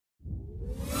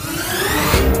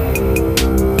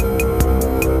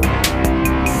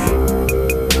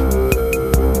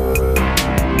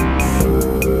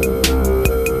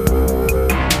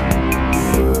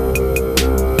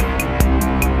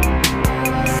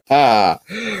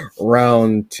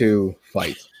Round 2,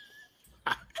 fight.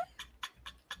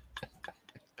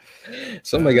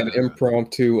 Somebody got an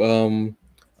impromptu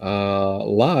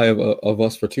live of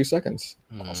us for 2 seconds.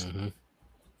 Awesome. Mm-hmm.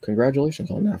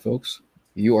 Congratulations on that, folks.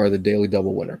 You are the Daily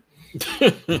Double winner.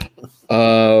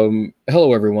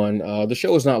 Hello, everyone. The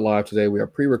show is not live today. We are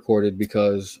pre-recorded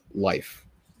because life.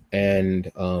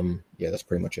 And yeah, that's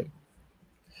pretty much it.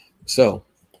 So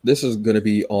this is going to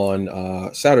be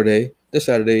on Saturday. This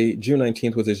Saturday, June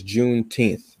 19th, which is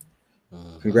Juneteenth.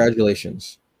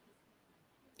 Congratulations.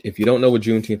 If you don't know what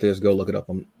Juneteenth is, go look it up.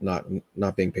 I'm not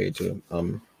being paid to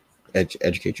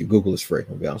educate you. Google is free.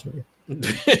 I'll be honest with you.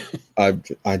 I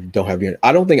don't have the.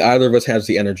 I don't think either of us has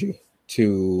the energy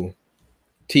to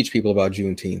teach people about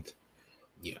Juneteenth.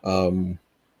 Yeah. You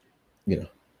know,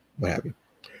 what have you.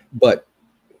 But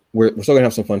we're still gonna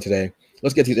have some fun today.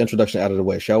 Let's get these introductions out of the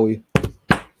way, shall we?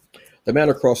 The man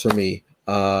across from me,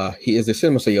 he is the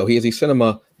cinema CEO. He is the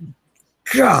cinema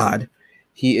god.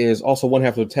 He is also one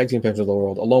half of the tag team champions of the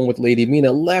world, along with Lady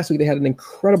Mina. Last week, they had an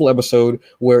incredible episode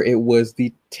where it was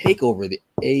the takeover, the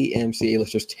AMC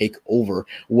A-Listers takeover.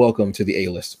 Welcome to the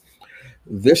A-List.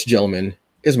 This gentleman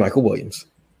is Michael Williams.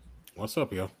 What's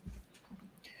up, yo?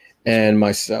 And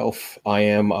myself, I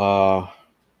am the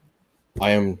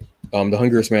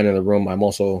hungriest man in the room. I'm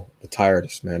also the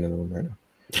tiredest man in the room right now.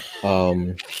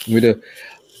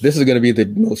 This is going to be the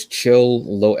most chill,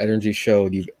 low energy show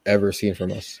you've ever seen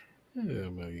from us. Yeah,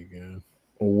 man.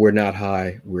 We're not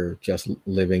high. We're just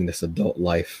living this adult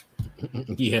life.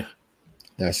 Yeah.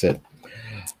 That's it.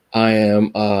 I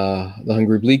am the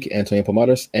Hungry Bleak, Antonio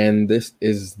Pomadas, and this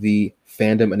is the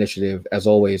Fandom Initiative. As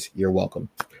always, you're welcome.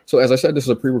 So as I said, this is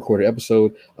a pre-recorded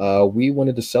episode. We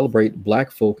wanted to celebrate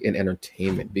Black folk in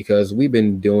entertainment because we've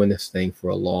been doing this thing for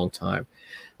a long time.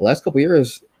 The last couple of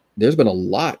years, there's been a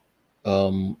lot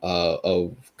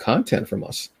of content from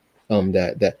us.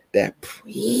 That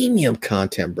premium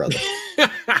content, brother.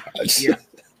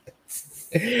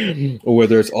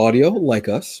 Whether it's audio like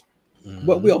us,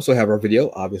 but we also have our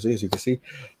video, obviously, as you can see,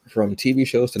 from TV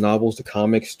shows to novels to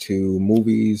comics to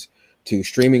movies to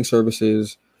streaming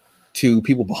services to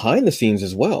people behind the scenes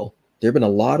as well. There have been a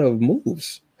lot of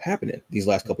moves happening these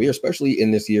last couple of years, especially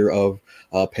in this year of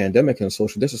pandemic and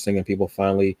social distancing and people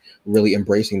finally really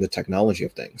embracing the technology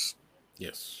of things.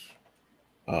 Yes.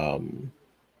 I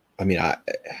mean,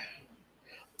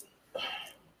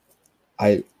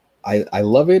 I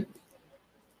love it.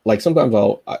 Like sometimes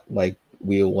we'll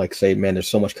say, man, there's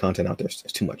so much content out there. It's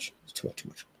too much. It's too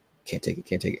much. Can't take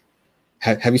it.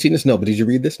 Have you seen this? No. But did you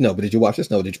read this? No. But did you watch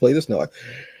this? No. Did you play this? No.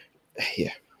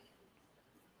 Yeah.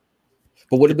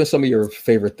 But what have been some of your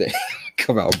favorite things?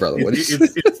 Come out, brother.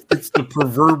 It's the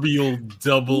proverbial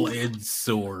double-edged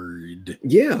sword.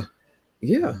 Yeah.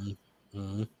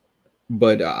 Mm-hmm.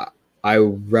 But I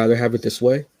would rather have it this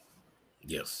way.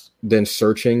 Yes. Than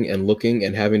searching and looking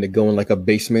and having to go in like a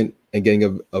basement and getting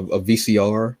a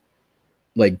VCR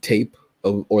like tape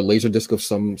or laser disc of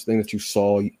something that you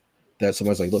saw that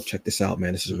somebody's like, look, check this out,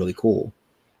 man. This is really cool.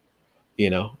 You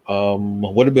know,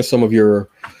 what have been some of your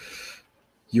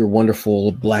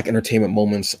wonderful Black entertainment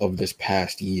moments of this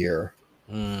past year?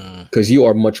 Because you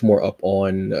are much more up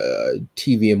on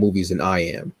TV and movies than I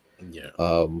am. Yeah.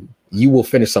 You will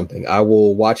finish something. I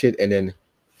will watch it and then.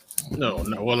 No.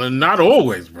 Well, not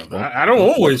always, brother. I don't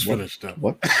always finish stuff.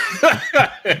 What?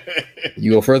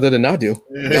 You go further than I do.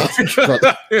 I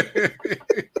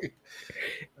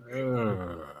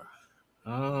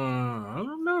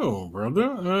don't know, brother.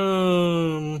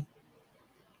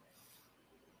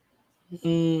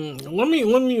 Let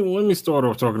me start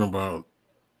off talking about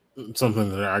something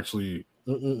that actually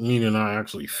Nina and I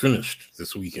actually finished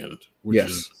this weekend, which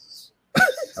is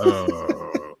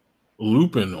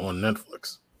Lupin on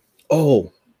Netflix.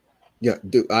 Oh, yeah,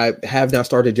 dude, I have not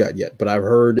started yet, but I've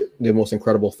heard the most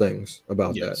incredible things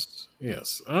about that.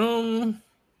 Yes.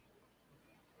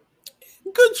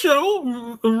 Good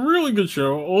show, a really good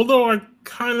show. Although I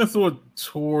kind of thought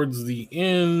towards the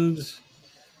end,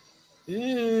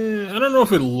 I don't know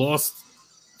if it lost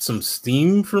some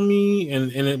steam for me,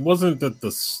 and it wasn't that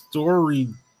the story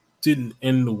didn't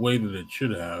end the way that it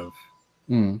should have.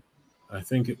 I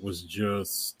think it was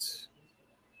just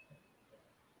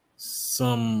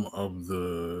some of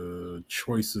the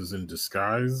choices in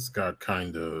disguise got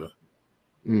kind of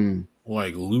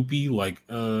like loopy, like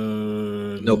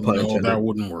no pun intended. That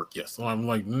wouldn't work. Yes, so I'm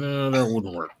like, no, that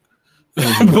wouldn't work.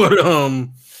 But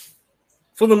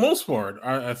for the most part,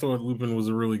 I thought Lupin was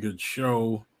a really good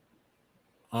show.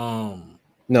 Now,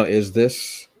 is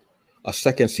this a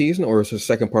second season, or is it a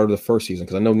second part of the first season?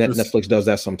 Because I know Netflix does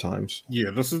that sometimes.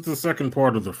 Yeah, this is the second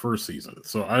part of the first season,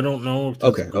 so I don't know if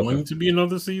there's going to be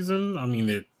another season. I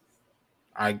mean,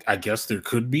 I guess there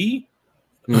could be,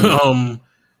 but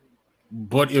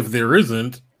if there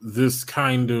isn't, this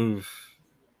kind of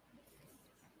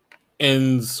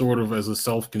ends sort of as a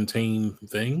self-contained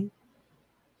thing.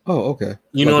 Oh, okay.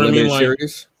 You know what I mean? Like,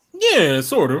 series? Yeah,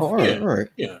 sort of. Oh, all right.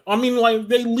 Yeah. I mean, like,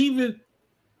 they leave it.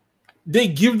 They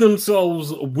give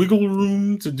themselves wiggle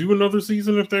room to do another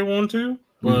season if they want to,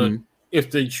 but if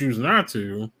they choose not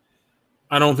to,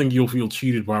 I don't think you'll feel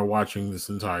cheated by watching this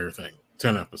entire thing.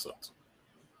 10 episodes.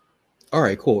 All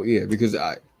right, cool. Yeah, because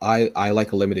I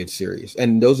like a limited series,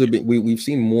 and those have been we've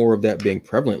seen more of that being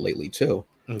prevalent lately too.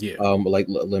 Yeah. Like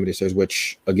limited series,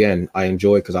 which again I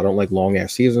enjoy because I don't like long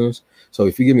ass seasons. So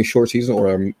if you give me short season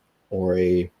or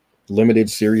a limited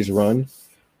series run,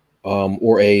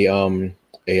 or a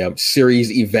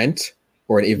series event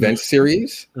or an event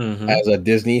series, as a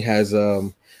Disney has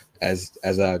as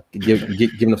a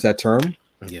given us that term.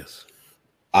 Yes,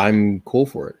 I'm cool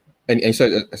for it. And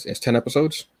so it's 10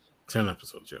 episodes. 10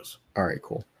 episodes, yes. All right,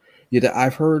 cool. Yeah,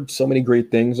 I've heard so many great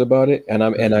things about it, and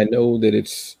I know that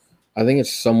I think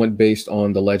it's somewhat based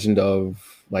on the legend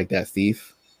of like that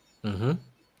thief.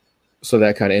 So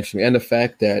that kind of interests me, and the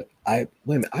fact that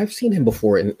I've seen him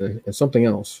before in something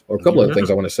else or a couple other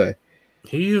things I want to say.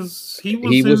 He was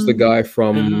the guy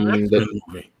from the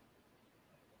movie.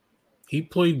 He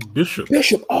played Bishop.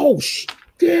 Oh,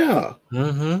 yeah.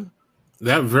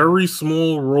 That very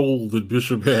small role that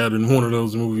Bishop had in one of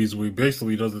those movies where he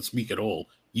basically doesn't speak at all.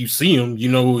 You see him,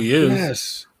 you know who he is.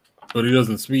 Yes. But he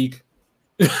doesn't speak.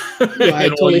 I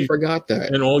totally forgot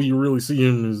that. And all you really see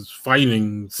him is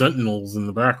fighting sentinels in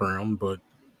the background, but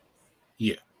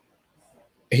yeah.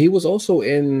 He was also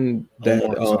in that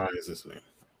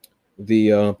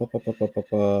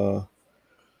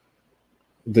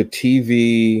the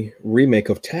TV remake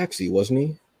of Taxi, wasn't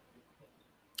he?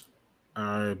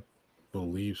 I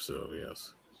believe so,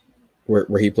 yes.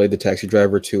 Where he played the taxi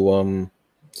driver to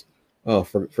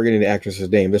forgetting the actress's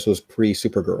name. This was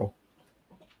pre-Supergirl.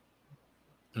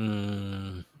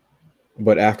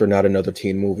 But after Not Another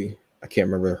Teen Movie. I can't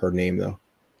remember her name though.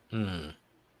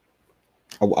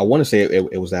 I want to say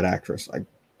it was that actress.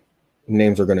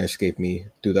 Names are going to escape me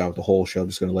throughout the whole show. I'm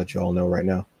just going to let you all know right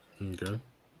now. Okay.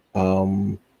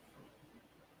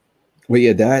 But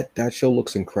yeah, that show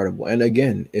looks incredible. And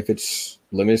again, if it's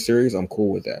limited series, I'm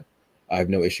cool with that. I have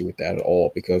no issue with that at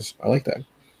all because I like that.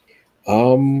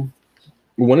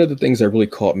 One of the things that really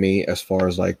caught me as far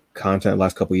as like content the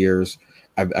last couple of years,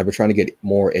 I've been trying to get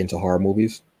more into horror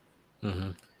movies.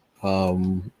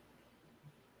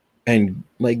 And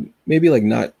like maybe like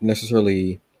not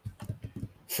necessarily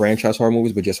franchise horror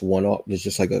movies, but just one off,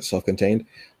 just like a self-contained.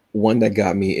 One that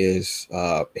got me is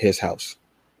His House.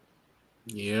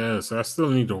 Yes, I still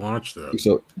need to watch that.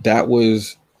 So that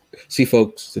was, see,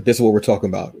 folks, this is what we're talking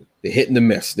about. The hit and the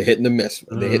miss, the hit and the miss,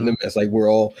 the hit and the miss. Like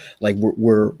we're all like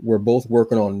we're both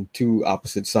working on two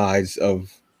opposite sides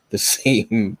of the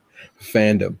same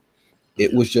fandom.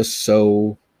 It was just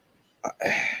so,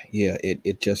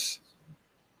 it just.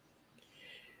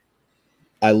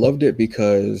 I loved it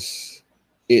because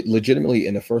it legitimately,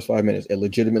 in the first 5 minutes, it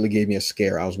legitimately gave me a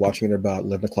scare. I was watching it about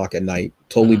 11 o'clock at night,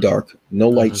 totally dark, no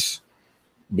lights,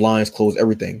 blinds closed,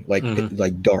 everything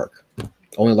like dark.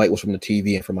 Only light was from the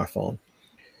TV and from my phone.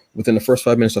 Within the first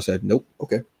 5 minutes, I said, "Nope,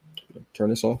 okay, turn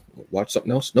this off. Watch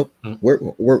something else. Nope, we're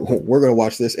gonna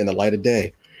watch this in the light of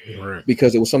day,"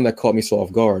 because it was something that caught me so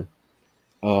off guard.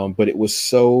 But it was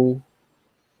so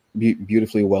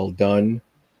beautifully well done.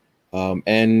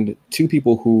 And two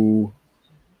people who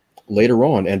later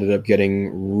on ended up getting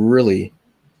really,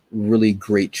 really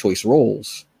great choice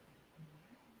roles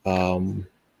in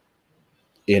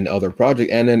other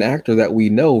projects, and an actor that we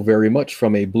know very much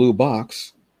from a blue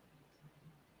box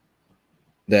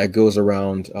that goes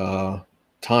around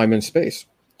time and space.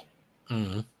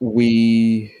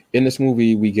 We in this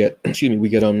movie we get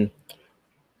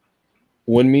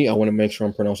Wunmi. I want to make sure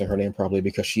I'm pronouncing her name properly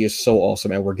because she is so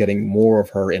awesome, and we're getting more of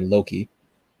her in Loki,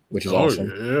 which is awesome.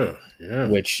 Yeah.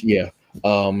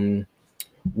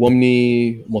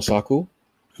 Wunmi Mosaku.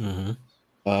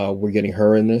 We're getting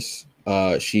her in this.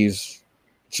 She's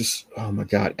just, oh my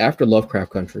god! After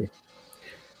Lovecraft Country,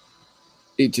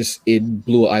 it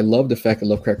blew. I love the fact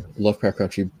that Lovecraft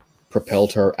Country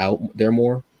propelled her out there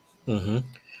more,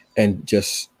 and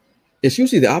just. It's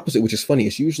usually the opposite, which is funny.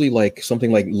 It's usually like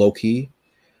something like Loki.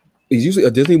 It's usually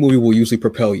a Disney movie will usually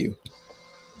propel you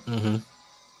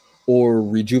or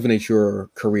rejuvenate your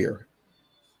career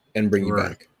and bring you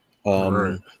back.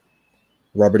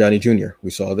 Robert Downey Jr.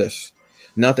 We saw this.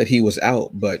 Not that he was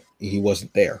out, but he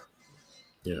wasn't there.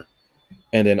 Yeah.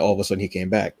 And then all of a sudden he came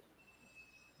back.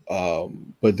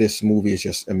 But this movie is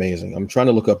just amazing. I'm trying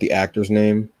to look up the actor's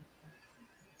name,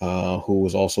 who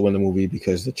was also in the movie,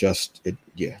 because it just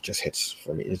hits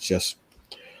for me. It's just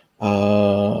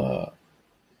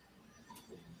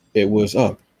it was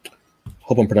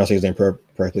hope I'm pronouncing his name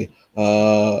correctly.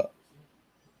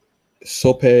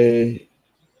 Sope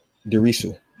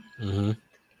Dirisu,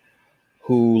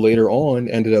 who later on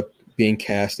ended up being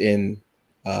cast in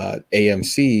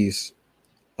AMC's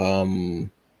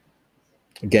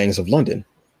Gangs of London.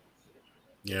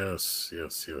 Yes.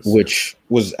 Which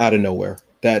was out of nowhere.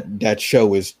 That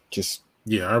show is just...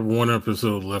 Yeah, I have one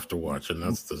episode left to watch, and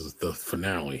that's the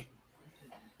finale.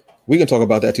 We can talk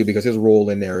about that too, because his role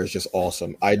in there is just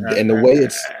awesome. And the way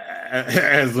it's,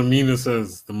 as Amina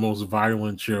says, the most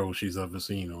violent show she's ever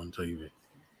seen on TV.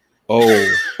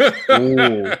 Oh,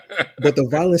 but the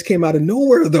violence came out of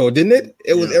nowhere, though, didn't it?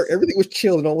 It was everything was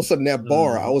chill, and all of a sudden that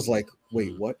bar, I was like,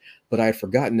 wait, what? But I had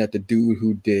forgotten that the dude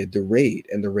who did the Raid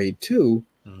and the Raid 2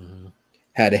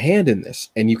 had a hand in this,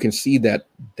 and you can see that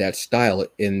style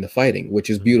in the fighting, which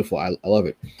is beautiful. I love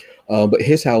it. But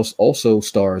his house also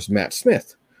stars Matt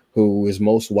Smith, who is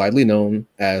most widely known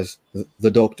as the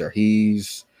Doctor.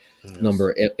 He's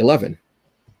number 11.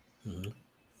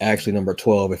 Actually, number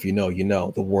 12, if you know,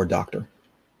 the War Doctor.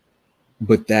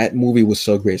 But that movie was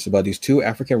so great. It's about these two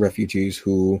African refugees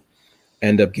who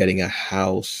end up getting a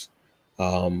house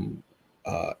in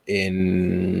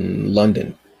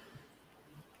London.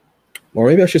 Or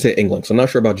maybe I should say England. So I'm not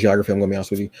sure about geography. I'm going to be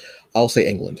honest with you. I'll say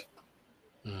England.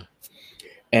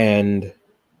 And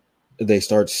they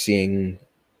start seeing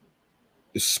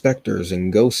specters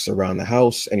and ghosts around the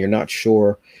house, and you're not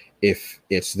sure if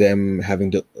it's them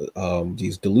having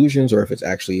these delusions, or if it's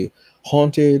actually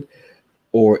haunted,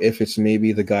 or if it's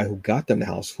maybe the guy who got them the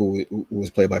house, who was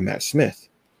played by Matt Smith.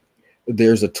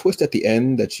 There's a twist at the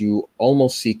end that you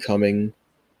almost see coming,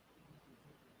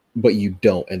 but you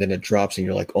don't, and then it drops, and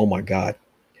you're like, oh my God.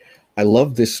 I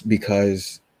love this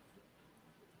because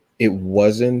it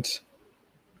wasn't...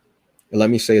 Let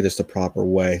me say this the proper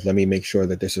way. Let me make sure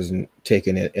that this isn't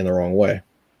taken in the wrong way.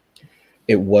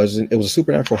 It was a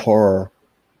supernatural horror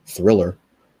thriller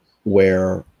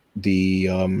where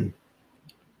the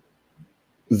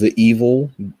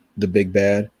evil, the big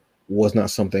bad, was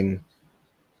not something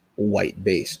white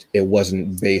based. It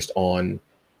wasn't based on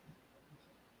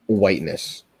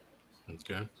whiteness.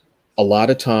 Okay. A lot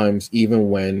of times, even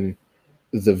when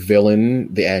the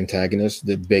villain, the antagonist,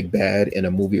 the big bad in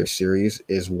a movie or series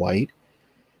is white,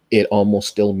 it almost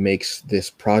still makes this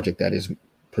project that is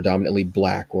predominantly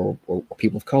Black or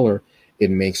people of color,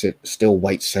 it makes it still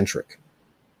white centric.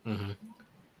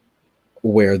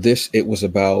 Where it was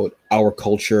about our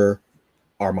culture,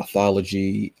 our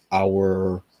mythology,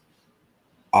 our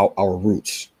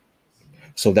roots.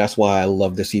 So that's why I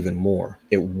love this even more.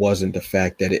 It wasn't the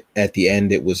fact that at the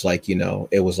end it was like,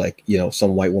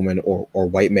 some white woman or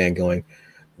white man going,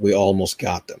 we almost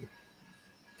got them.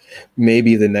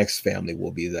 Maybe the next family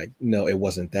will be like, no, it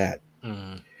wasn't that.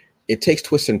 It takes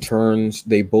twists and turns.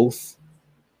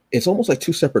 It's almost like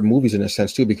two separate movies in a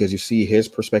sense too, because you see his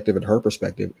perspective and her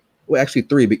perspective. Well, actually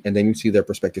three, and then you see their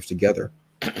perspectives together.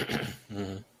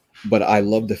 But I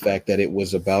love the fact that it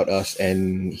was about us,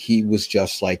 and he was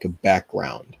just like a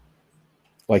background.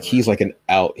 Like he's like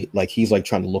he's like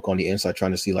trying to look on the inside,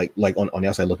 trying to see like on the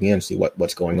outside looking in, see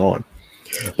what's going on.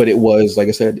 But it was, like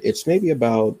I said, it's maybe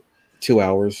about 2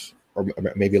 hours or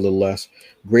maybe a little less.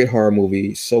 Great horror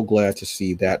movie. So glad to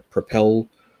see that propel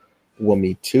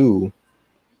me to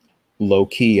Low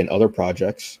Key and other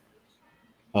projects.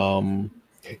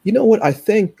 You know what? I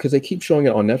think because they keep showing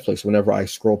it on Netflix whenever I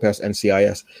scroll past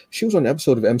NCIS, she was on an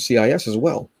episode of NCIS as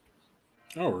well.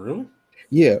 Oh, really?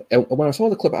 Yeah. And when I saw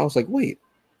the clip, I was like, wait,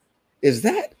 is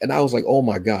that? And I was like, oh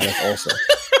my God, that's awesome.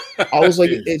 I was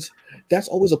like, that's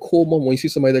always a cool moment when you see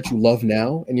somebody that you love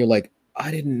now and you're like, I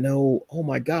didn't know. Oh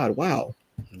my God. Wow.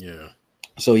 Yeah.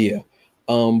 So yeah.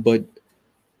 But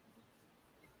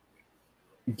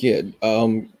yeah,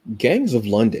 Gangs of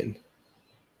London,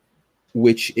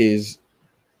 which is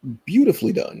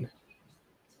beautifully done,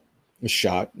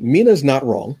 shot. Mina's not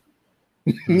wrong.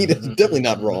 Mina's definitely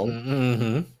not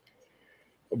wrong.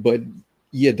 But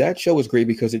yeah, that show is great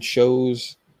because it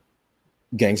shows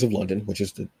Gangs of London, which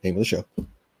is the name of the show.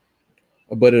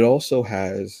 But it also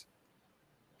has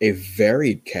a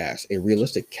varied cast, a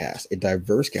realistic cast, a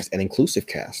diverse cast, an inclusive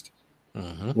cast,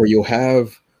 where you'll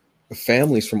have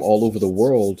families from all over the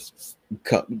world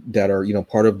that are,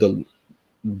 part of the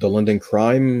London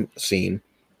crime scene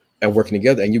and working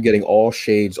together, and you're getting all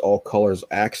shades, all colors,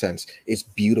 accents. It's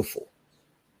beautiful.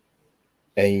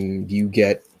 and you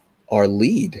get our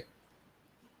lead.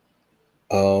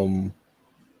 Yeah,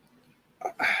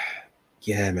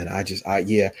 man.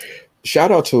 Yeah.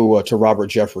 Shout out to Robert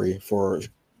Jeffrey for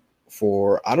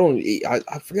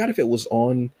I forgot if it was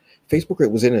on Facebook or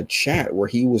it was in a chat where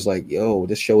he was like, "Yo,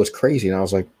 this show is crazy," and I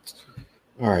was like,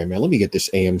 "All right, man, let me get this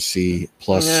AMC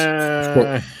Plus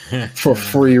for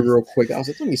free real quick." I was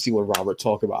like, "Let me see what Robert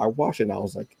talked about." I watched it and I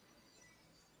was like,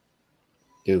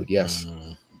 "Dude, yes."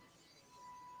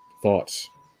 Thoughts,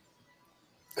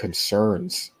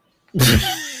 concerns,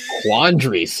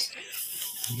 quandaries.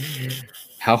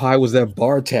 How high was that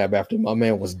bar tab after my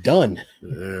man was done?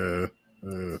 Yeah.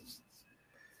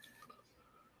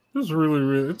 It's a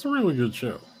really good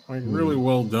show. Like really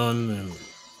well done,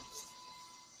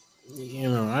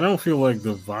 and I don't feel like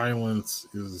the violence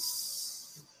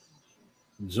is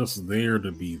just there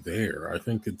to be there. I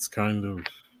think it's kind of,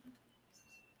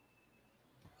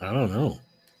 I don't know.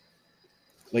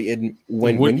 Like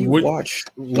when you watch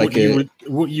like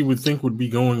what you would think would be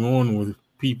going on with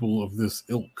people of this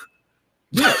ilk.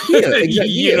 Yeah, exactly.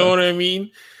 You know what I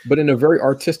mean? But in a very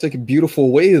artistic,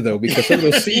 beautiful way, though, because some of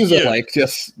those scenes are like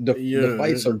just the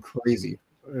fights are crazy.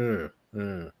 Yeah.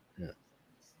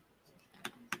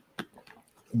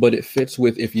 But it fits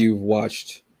with if you've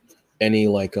watched any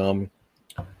like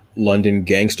London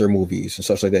gangster movies and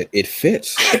stuff like that. It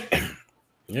fits.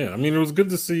 Yeah, I mean, it was good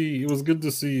to see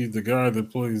the guy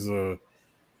that plays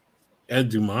Ed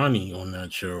Dumani on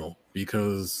that show,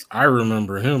 because I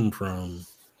remember him from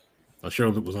a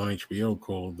show that was on HBO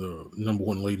called the Number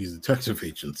One Ladies Detective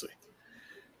Agency.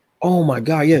 Oh my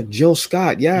God, yeah, Jill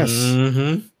Scott, yes.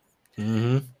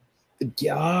 Yeah.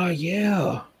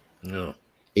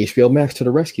 HBO Max to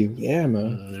the rescue, yeah,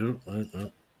 man.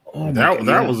 Oh,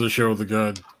 that was a show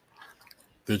that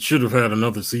should have had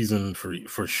another season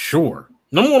for sure.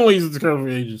 Number One Ladies Detective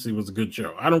Agency was a good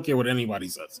show. I don't care what anybody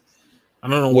says. I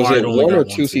don't know why it only got one or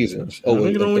two seasons. Oh, I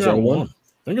think it only got one. I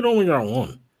think it only got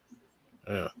one.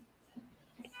 Yeah.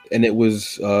 And it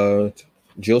was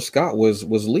Jill Scott was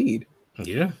lead.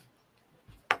 Yeah.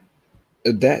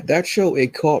 That show,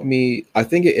 it caught me. I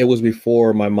think it was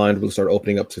before my mind really started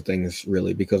opening up to things,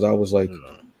 really, because I was like,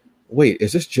 wait,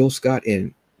 is this Jill Scott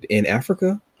in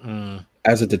Africa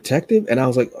as a detective? And I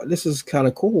was like, oh, this is kind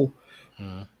of cool.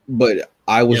 But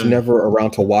I was never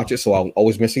around to watch it, so I was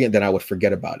always missing it. Then I would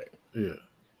forget about it. Yeah.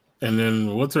 And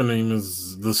then what's her name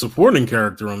is the supporting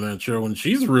character on that show, and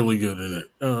she's really good in it.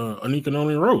 Anika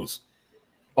Noni Rose.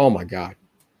 Oh my God.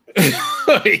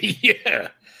 Yeah.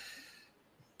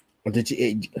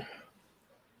 It's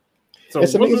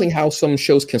amazing how some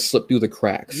shows can slip through the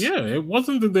cracks. Yeah, it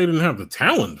wasn't that they didn't have the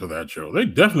talent for that show. They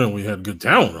definitely had good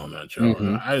talent on that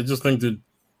show. I just think that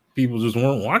people just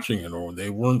weren't watching it, or they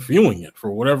weren't feeling it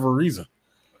for whatever reason.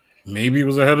 Maybe it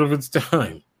was ahead of its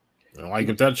time. Like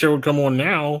if that show would come on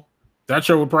now, that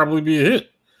show would probably be a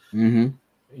hit. You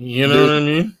know what I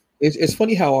mean? It's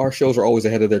funny how our shows are always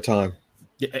ahead of their time.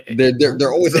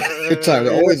 They're always ahead of their time.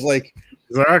 They're always like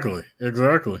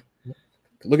exactly.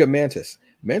 Look at Mantis.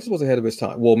 Mantis was ahead of his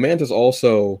time. Well, Mantis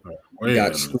also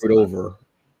got screwed over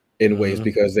in ways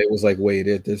because they was like, wait,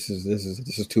 this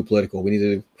is too political. We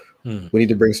need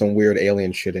to bring some weird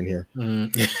alien shit in here.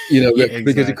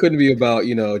 Because it couldn't be about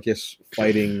just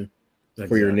fighting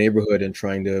for your neighborhood and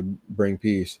trying to bring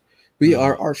peace. But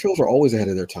our shows are always ahead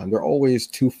of their time. They're always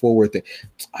too forward.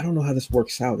 I don't know how this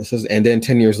works out. And then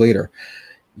 10 years later,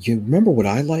 you remember what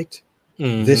I liked?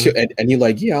 This show, and you're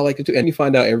like, yeah, I like it too. And you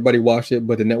find out everybody watched it,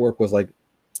 but the network was like,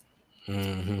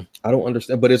 I don't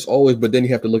understand. But then you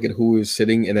have to look at who is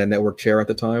sitting in that network chair at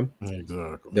the time.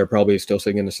 Exactly. They're probably still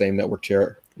sitting in the same network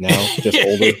chair now, just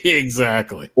older.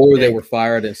 Exactly. Or they were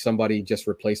fired and somebody just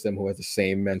replaced them who has the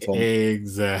same mental.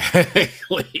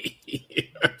 Exactly.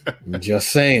 I'm just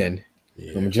saying.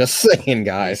 Yeah. I'm just saying,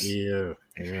 guys. Yeah.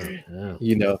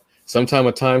 Sometimes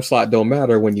a time slot don't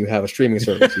matter when you have a streaming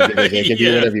service. They give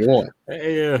you whatever you want.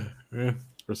 Yeah,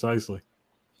 precisely.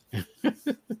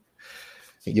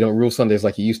 You don't rule Sundays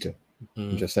like you used to.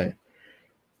 I'm just saying.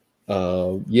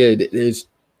 There's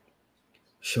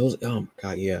shows. Oh my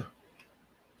God, yeah.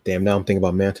 Damn, now I'm thinking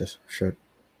about Mantis. Shit.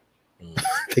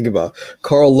 Think about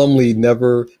Carl Lumley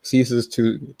never ceases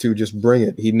to just bring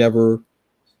it. He never.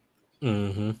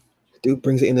 Dude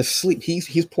brings it in his sleep.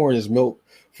 He's pouring his milk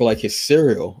for like his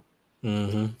cereal.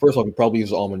 First of all, he probably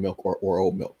uses almond milk or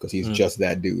oat milk because he's just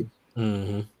that dude.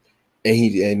 And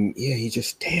he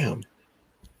just damn.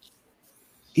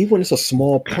 Even when it's a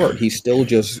small part, he still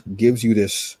just gives you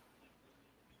this.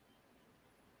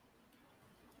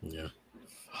 Yeah.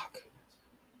 Fuck.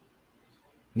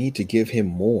 Need to give him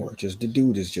more. Just the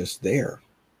dude is just there.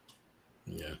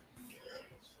 Yeah.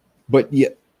 But yeah,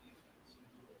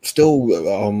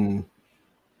 still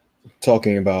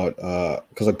talking about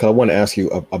because I want to ask you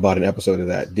about an episode of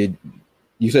that. Did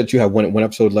you said you have one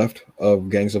episode left of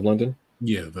Gangs of London?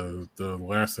 Yeah, the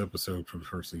last episode for the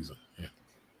first season. Yeah.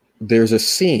 There's a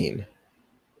scene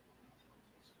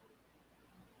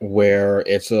where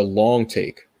it's a long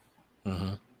take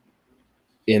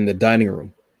in the dining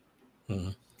room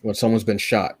when someone's been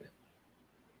shot.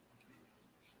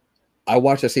 I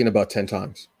watched that scene about 10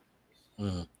 times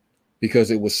because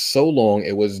it was so long.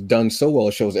 It was done so well.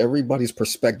 It shows everybody's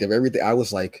perspective, everything. I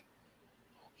was like,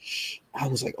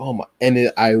 oh my!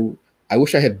 And I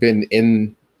wish I had been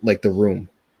in like the room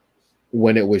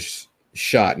when it was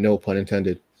shot. No pun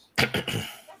intended.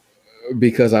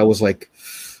 Because I was like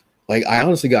I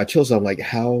honestly got chills. I'm like,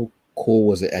 how cool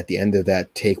was it at the end of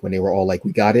that take when they were all like,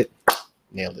 we got it,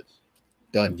 nailed it,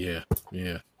 done. Yeah.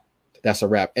 That's a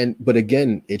wrap. But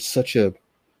again, it's such a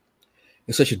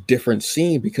different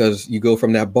scene because you go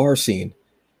from that bar scene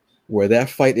where that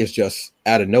fight is just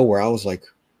out of nowhere. I was like,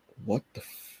 what the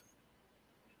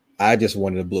I just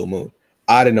wanted a blue moon.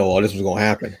 I didn't know all this was going to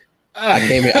happen. I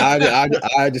came in,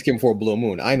 I just came for a blue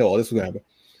moon. I know all this was going to happen.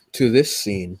 To this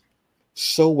scene,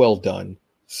 so well done,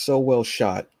 so well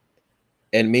shot,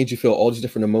 and made you feel all these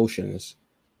different emotions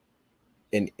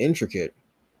and intricate.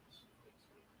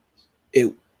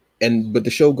 But the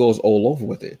show goes all over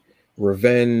with it.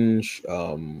 Revenge,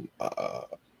 and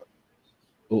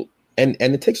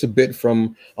it takes a bit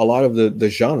from a lot of the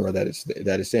genre that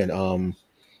it's in.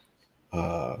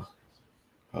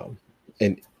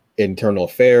 And Internal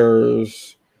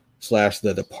Affairs /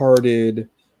 The Departed,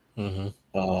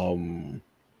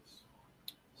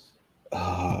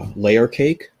 Layer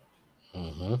Cake,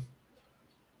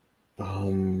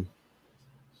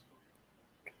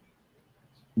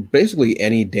 basically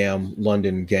any damn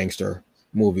London gangster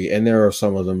movie, and there are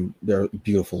some of them. They're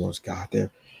beautiful ones.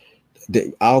 God,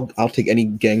 I'll take any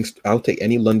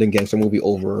London gangster movie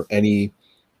over any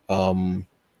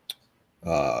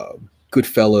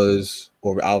Goodfellas,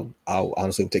 or I'll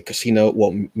honestly take Casino.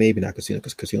 Well, maybe not Casino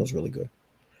because Casino's really good.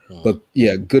 But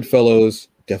yeah, Goodfellas,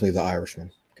 definitely The Irishman.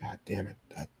 God damn it,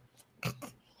 that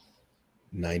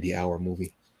 90-hour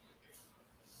movie.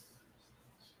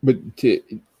 But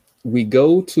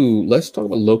let's talk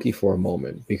about Loki for a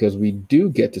moment, because we do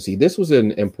get to see, this was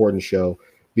an important show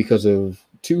because of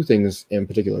two things in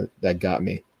particular that got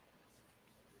me.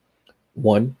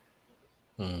 One,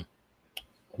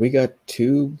 we got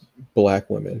two Black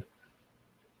women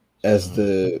as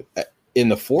in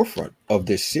the forefront of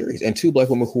this series, and two Black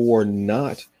women who are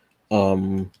not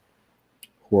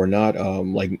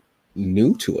like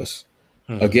new to us.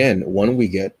 Again, one we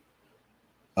get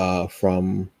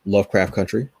from Lovecraft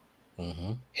Country,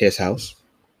 His House,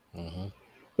 but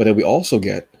then we also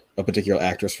get a particular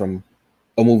actress from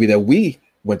a movie that we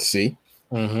went to see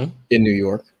in New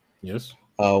York. Yes,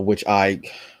 which I've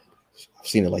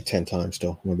seen it like 10 times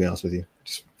still. I'm gonna be honest with you.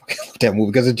 Just fucking love that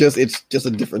movie because it's just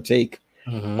a different take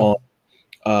on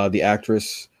the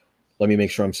actress. Let me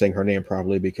make sure I'm saying her name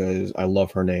properly because I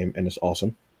love her name and it's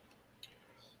awesome.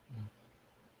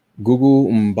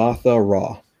 Gugu Mbatha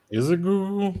Raw. Is it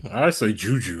Gugu? I say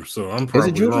Juju, so I'm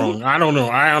probably wrong. I don't know.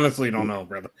 I honestly don't know,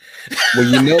 brother. Well,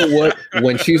 you know what?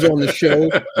 When she's on the show,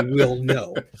 we'll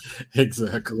know.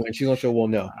 Exactly. When she's on the show, we'll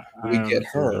know. We get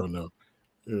her. Don't know.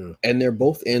 Yeah. And they're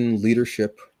both in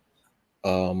leadership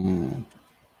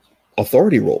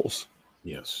authority roles.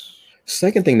 Yes.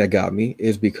 Second thing that got me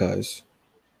is because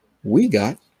we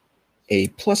got a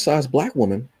plus-size Black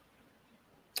woman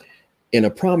in a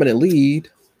prominent lead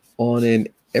on an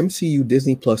MCU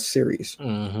Disney Plus series.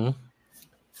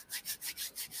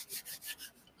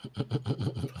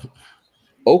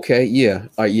 Okay, yeah.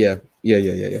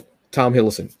 Tom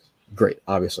Hiddleston, great,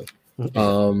 obviously. Luke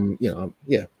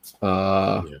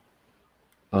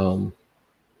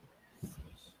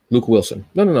Wilson.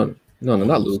 No,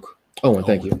 not Luke. Owen,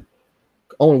 thank you.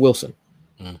 Owen Wilson.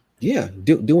 Yeah,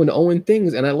 doing the Owen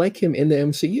things, and I like him in the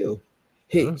MCU.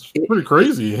 That's pretty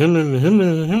crazy. Him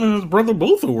and his brother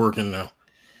both are working now.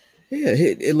 Yeah,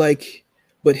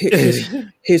 but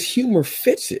his humor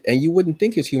fits it, and you wouldn't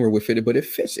think his humor would fit it, but it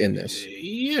fits in this.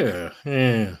 Yeah.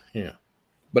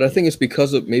 But I think it's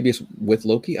because of, maybe it's with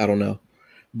Loki, I don't know.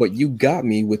 But you got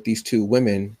me with these two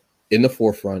women in the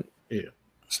forefront,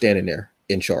 standing there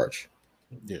in charge.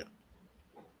 Yeah.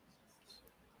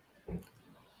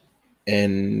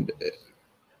 And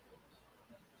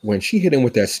when she hit him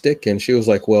with that stick, and she was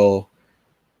like, "Well,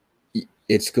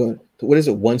 it's good. What is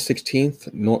it?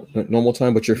 1/16 normal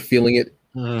time, but you're feeling it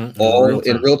all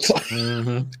in real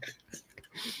time."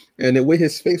 And the way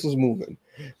his face was moving,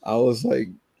 I was like,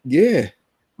 "Yeah,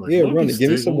 run it.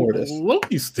 Give me some more of this."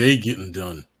 Loki stay getting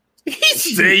done. He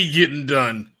stayed getting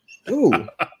done. Ooh.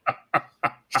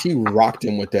 She rocked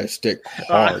him with that stick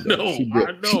hard. I know.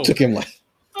 She took him like.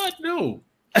 I know.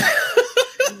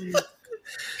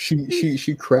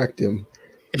 she cracked him.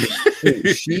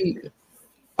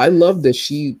 I love that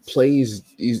she plays,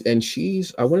 and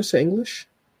she's, I want to say English.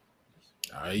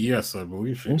 Yes, I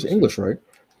believe she's English, right?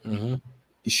 Mm-hmm.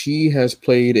 She has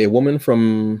played a woman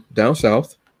from down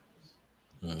south.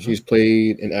 Mm-hmm. She's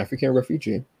played an African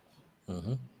refugee.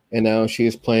 Mm-hmm. And now she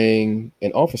is playing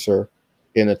an officer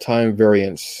in a time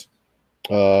variance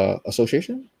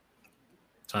association.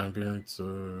 Time variance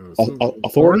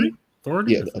authority?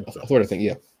 Authority? Yeah, authority, I think,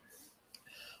 yeah.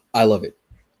 I love it.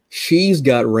 She's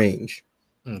got range.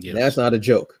 Yes. That's not a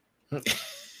joke.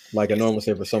 Like I normally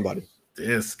say for somebody.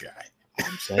 This guy.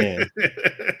 I'm saying.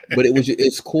 But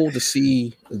it's cool to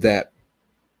see that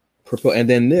propel, and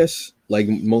then this, like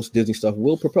most Disney stuff,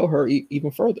 will propel her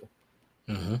even further.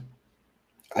 Mm-hmm.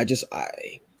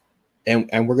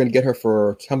 And we're gonna get her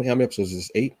for how many episodes is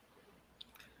this? 8?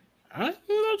 I'm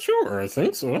not sure. I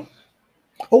think so.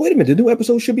 Oh, wait a minute. The new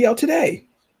episode should be out today.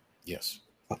 Yes.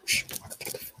 Oh, shit. I have to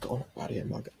get the fuck out of here,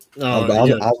 my God. I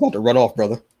was about to run off,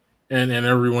 brother. And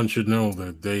everyone should know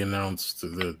that they announced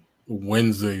that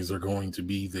Wednesdays are going to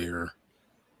be their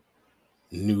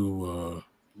new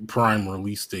Prime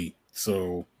release date.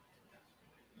 So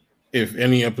if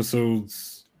any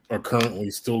episodes are currently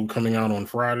still coming out on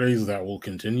Fridays, that will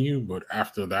continue. But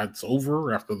after that's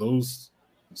over, after those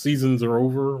seasons are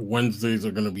over, Wednesdays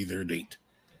are going to be their date.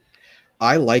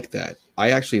 I like that.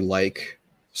 I actually like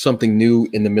something new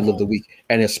in the middle of the week,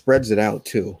 and it spreads it out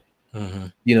too. Mm-hmm.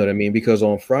 You know what I mean? Because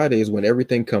on Fridays, when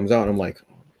everything comes out, I'm like,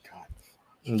 oh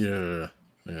my God.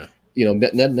 Yeah. You know,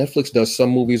 Netflix does some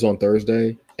movies on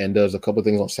Thursday and does a couple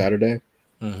things on Saturday,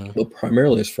 but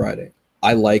primarily it's Friday.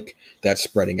 I like that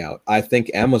spreading out. I think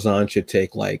Amazon should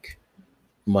take like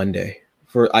Monday.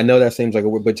 I know that seems like a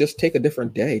word, but just take a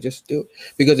different day. Just do it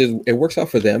because it works out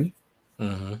for them.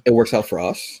 Mm-hmm. It works out for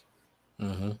us.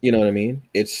 Mm-hmm. You know what I mean?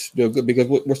 It's good because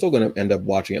we're still going to end up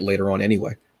watching it later on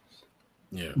anyway.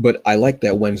 Yeah. But I like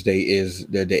that Wednesday is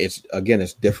the day.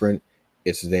 It's different.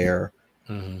 It's there.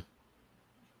 Mm-hmm.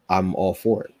 I'm all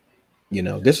for it. You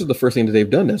know, this is the first thing that they've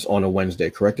done this on a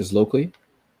Wednesday, correct? Is locally?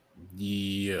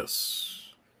 Yes.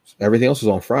 Everything else is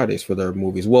on Fridays for their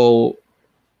movies. Well,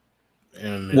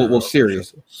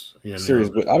 series. Yeah, series,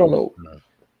 but I don't know. No.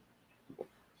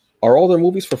 Are all their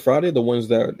movies for Friday the ones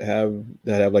that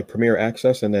have like premiere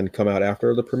access and then come out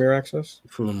after the premiere access?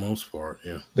 For the most part,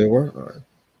 yeah. They were? All right.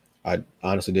 I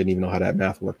honestly didn't even know how that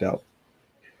math worked out.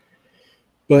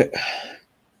 But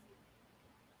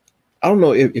I don't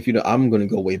know if you know, I'm going to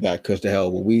go way back because the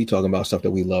hell, we talking about stuff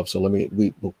that we love. So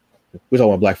we're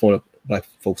talking about black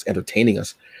folks entertaining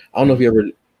us. I don't know if you ever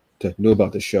knew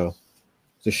about this show.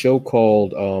 It's a show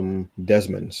called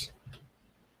Desmond's.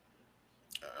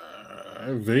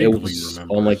 I vaguely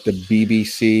remember. On like the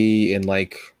BBC in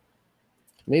like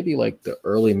maybe like the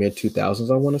early mid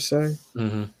 2000s, I want to say.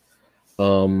 Mm-hmm.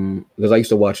 Because I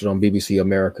used to watch it on BBC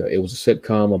America. It was a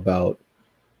sitcom about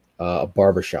a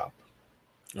barbershop.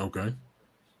 Okay.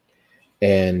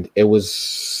 And it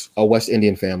was a West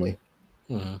Indian family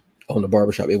on the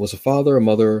barbershop. It was a father, a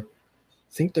mother.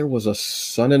 I think there was a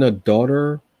son and a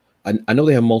daughter. I know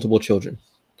they have multiple children.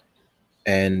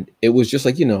 And it was just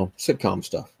like, you know, sitcom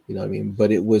stuff. You know what I mean?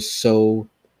 But it was so...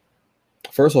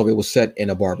 First of all, it was set in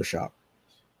a barbershop,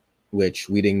 which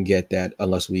we didn't get that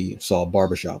unless we saw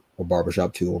Barbershop or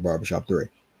Barbershop 2 or Barbershop 3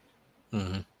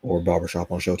 or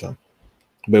Barbershop on Showtime.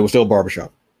 But it was still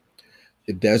Barbershop.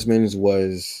 The Desmond's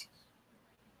was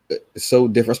so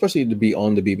different, especially to be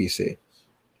on the BBC,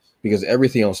 because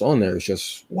everything else on there is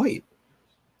just white.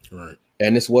 Right.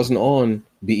 And this wasn't on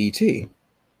BET,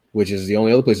 which is the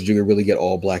only other place that you could really get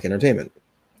all black entertainment,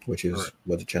 which is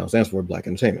what the channel stands for, Black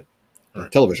Entertainment,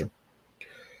 television.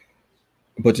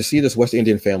 But to see this West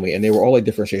Indian family, and they were all like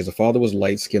different shades. The father was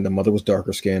light skinned, the mother was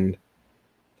darker skinned.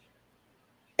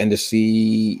 And to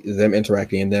see them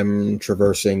interacting and them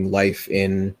traversing life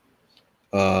in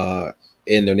their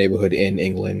neighborhood in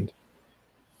England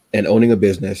and owning a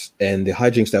business, and the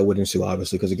hijinks that would ensue,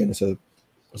 obviously, because again, it's a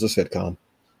sitcom.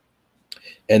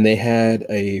 And they had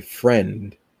a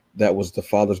friend that was the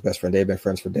father's best friend. They've been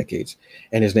friends for decades.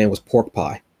 And his name was Pork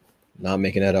Pie. Not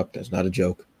making that up. That's not a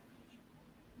joke.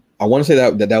 I want to say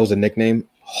that was a nickname,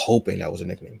 hoping that was a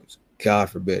nickname. God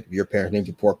forbid, if your parents named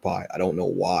you Pork Pie, I don't know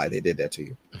why they did that to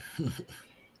you.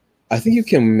 I think you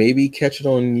can maybe catch it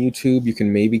on YouTube. You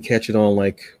can maybe catch it on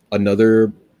like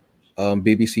another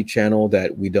BBC channel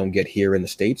that we don't get here in the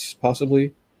States,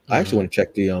 possibly. I actually want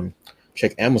to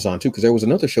check Amazon too, because there was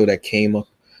another show that came up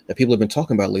that people have been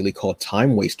talking about lately called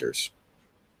Time Wasters.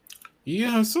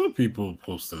 Yeah, I saw people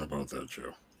posting about that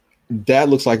show. That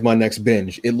looks like my next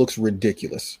binge. It looks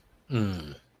ridiculous.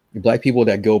 Black people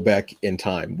that go back in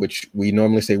time, which we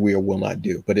normally say we will not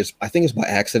do, but I think it's by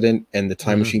accident, and the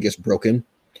time machine gets broken.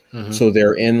 So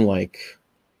they're in I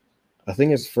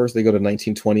think it's first they go to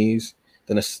 1920s.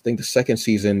 Then I think the second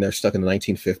season they're stuck in the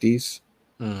 1950s.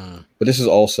 But this is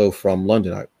also from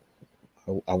London.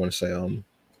 I want to say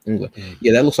England.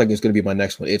 Yeah, that looks like it's going to be my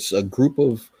next one. It's a group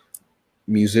of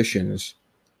musicians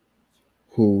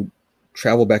who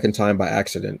travel back in time by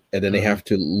accident, and then they have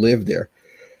to live there.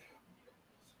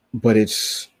 But it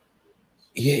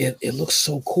looks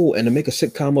so cool, and to make a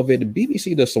sitcom of it, the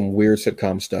BBC does some weird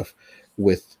sitcom stuff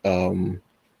with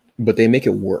but they make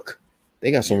it work.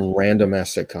 They got some random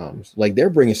ass sitcoms. Like, they're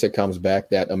bringing sitcoms back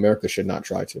that America should not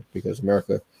try to, because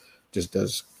America just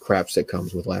does crap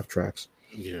sitcoms with laugh tracks.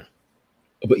 Yeah.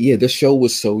 But yeah, this show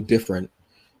was so different.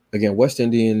 Again, West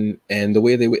Indian, and the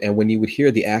way they would, and when you would hear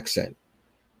the accent,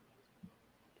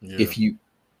 if you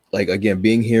like, again,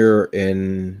 being here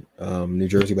in New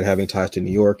Jersey, but having ties to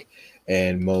New York,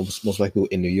 and most likely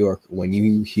in New York, when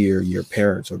you hear your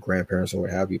parents or grandparents or what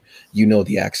have you, you know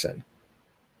the accent.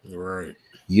 Right.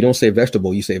 You don't say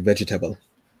vegetable, you say vegetable.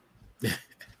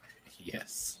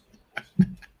 Yes.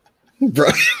 Bro.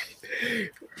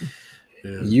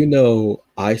 Yeah. You know,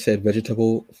 I said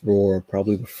vegetable for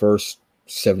probably the first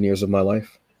 7 years of my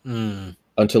life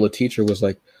until a teacher was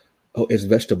like, "Oh, it's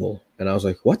vegetable," and I was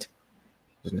like, "What?"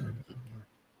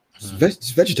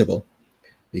 It's vegetable,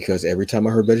 because every time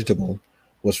I heard vegetable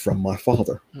was from my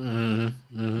father.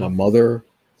 My mother,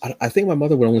 I think my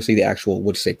mother would only say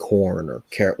would say corn or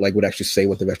carrot, like would actually say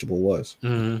what the vegetable was.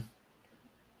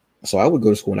 So I would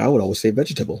go to school and I would always say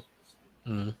vegetable.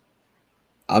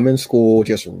 I'm in school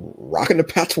just rocking the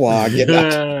patois, getting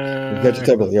out.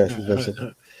 Vegetable, yes,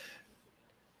 vegetable.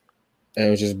 And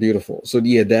it was just beautiful. So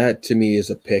yeah, that to me is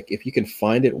a pick. If you can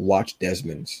find it, watch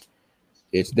Desmond's.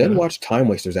 Then watch Time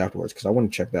Wasters afterwards, because I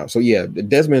want to check that out. So yeah,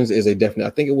 Desmond's is a definite. I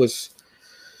think it was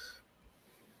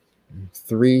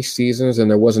 3 seasons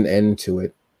and there was an end to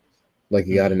it. Like,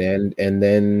 you got an end, and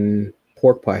then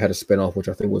Pork Pie had a spinoff, which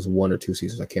I think was 1 or 2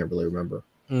 seasons. I can't really remember.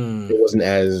 It wasn't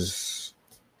as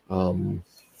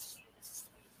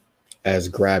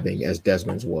grabbing as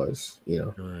Desmond's was, you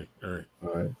know.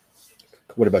 All right.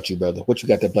 What about you, brother? What you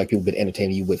got that black people been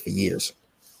entertaining you with for years?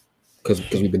 Because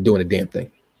we've been doing a damn thing.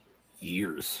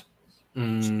 Years.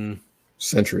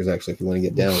 Centuries, actually, if you want to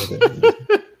get down with it.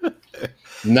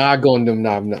 not going to go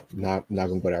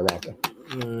that route though.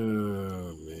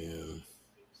 Oh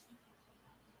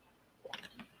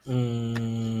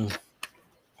man.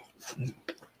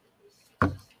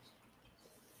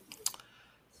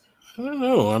 I don't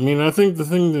know. I mean, I think the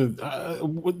thing that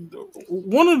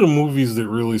one of the movies that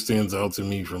really stands out to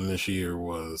me from this year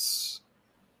was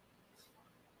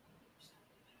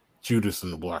Judas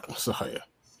and the Black Messiah.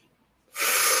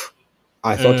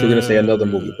 I thought you were going to say another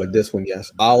movie, but this one,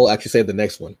 yes. I'll actually say the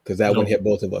next one, because that one hit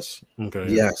both of us.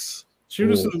 Okay. Yes.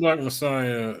 Judas and the Black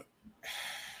Messiah.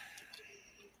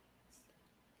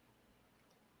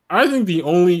 I think the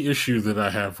only issue that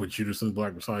I have with Judas and the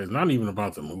Black Messiah is not even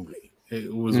about the movie.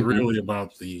 It was really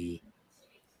about the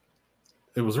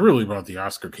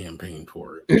Oscar campaign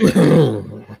for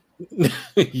it.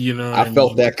 You know, I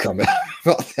felt that coming. I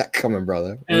felt that coming,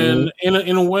 brother. And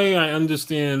in a way, I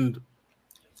understand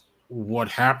what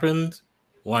happened.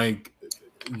 Like,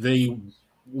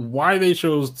 why they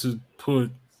chose to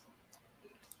put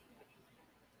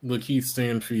Lakeith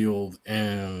Stanfield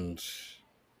and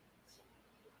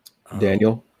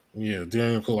Daniel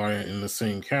Kaluuya in the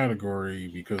same category,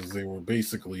 because they were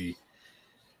basically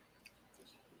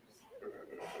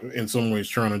in some ways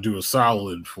trying to do a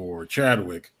solid for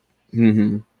Chadwick.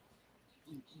 But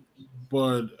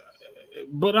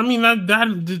I mean,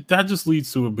 that just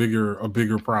leads to a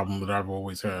bigger problem that I've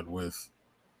always had with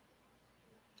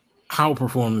how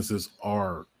performances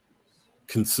are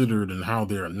considered and how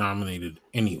they're nominated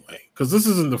anyway. Because this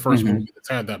isn't the first movie that's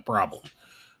had that problem,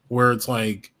 where it's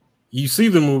like, you see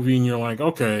the movie and you're like,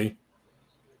 okay,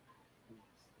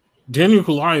 Daniel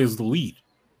Kaluuya is the lead.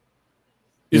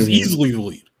 Is easily the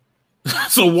lead.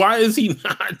 So why is he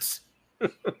not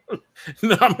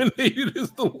nominated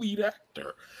as the lead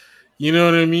actor? You know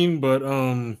what I mean? But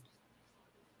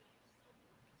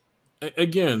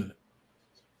again,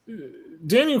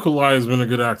 Daniel Kaluuya has been a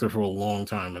good actor for a long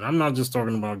time, and I'm not just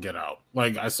talking about Get Out.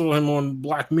 Like, I saw him on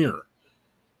Black Mirror.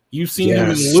 You've seen him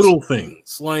in Little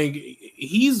Things. Like,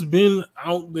 he's been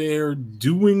out there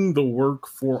doing the work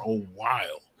for a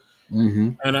while.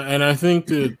 And I think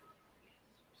that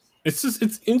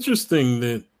it's interesting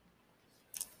that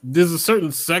there's a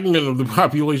certain segment of the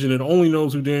population that only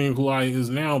knows who Daniel Kaluuya is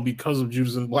now because of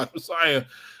Judas and the Black Messiah.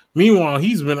 Meanwhile,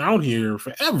 he's been out here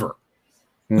forever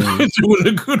doing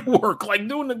the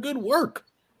good work,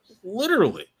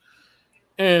 literally.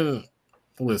 And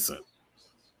listen,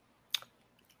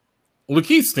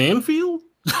 Lakeith Stanfield,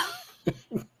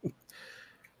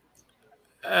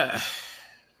 I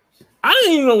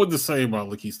didn't even know what to say about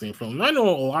Lakeith Stanfield. And I know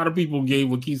a lot of people gave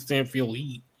Lakeith Stanfield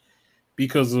heat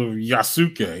because of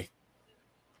Yasuke.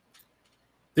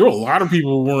 There were a lot of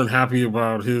people who weren't happy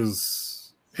about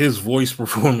his voice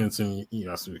performance in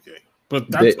Yasuke,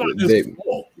 but that's not his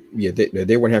fault. Yeah,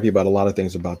 they weren't happy about a lot of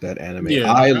things about that anime.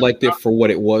 Yeah, I liked it for what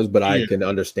it was, but I can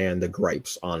understand the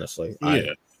gripes, honestly.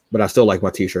 Yeah. But I still like my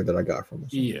T-shirt that I got from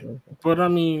it. Yeah, but I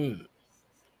mean,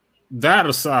 that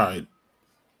aside,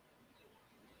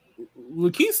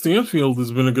 Lakeith Stanfield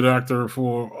has been a good actor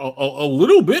for a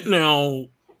little bit now.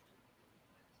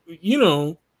 You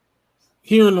know,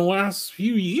 here in the last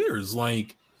few years,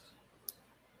 like,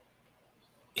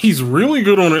 he's really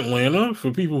good on Atlanta.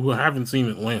 For people who haven't seen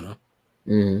Atlanta,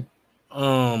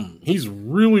 he's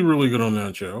really, really good on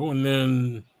that show. And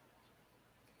then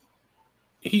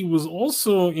he was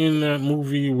also in that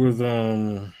movie with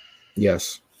Adam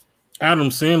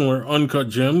Sandler, Uncut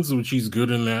Gems, which he's good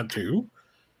in that too.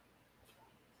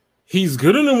 He's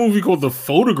good in a movie called The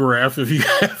Photograph, if you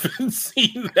haven't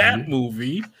seen that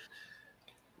movie.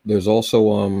 There's also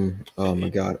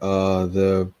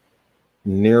the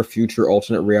near future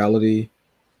alternate reality.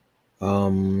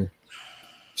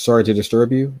 Sorry to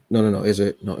Disturb You. No. Is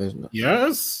it? No, it's not.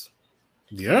 Yes.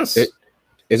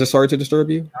 Is it Sorry to Disturb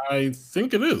You? I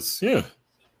think it is. Yeah.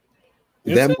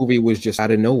 That movie was just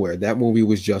out of nowhere. That movie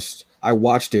was just, I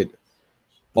watched it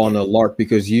on a lark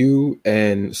because you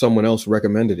and someone else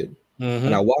recommended it.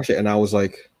 And I watched it and I was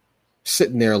like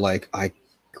sitting there like,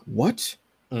 what?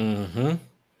 And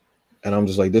I'm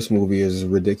just like, this movie is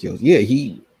ridiculous.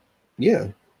 Yeah.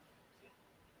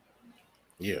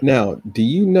 Now, do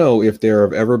you know if there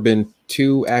have ever been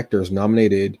two actors for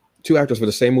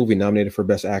the same movie nominated for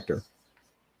Best Actor?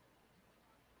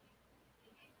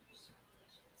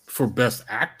 For Best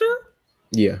Actor?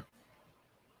 Yeah.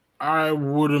 I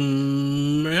would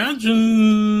imagine.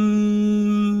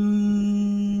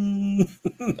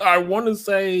 I want to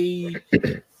say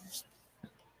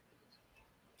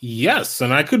yes,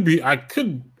 and I could be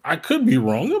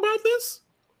wrong about this.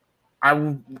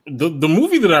 The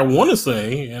movie that I want to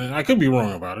say, and I could be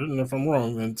wrong about it, and if I'm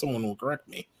wrong, then someone will correct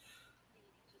me.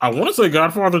 I want to say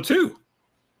Godfather 2.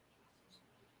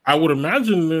 I would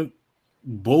imagine that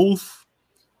both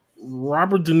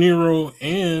Robert De Niro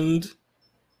and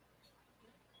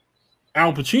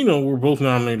Al Pacino were both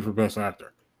nominated for Best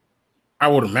Actor. I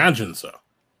would imagine so.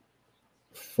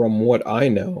 From what I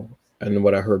know and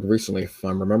what I heard recently, if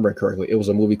I'm remembering correctly, it was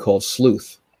a movie called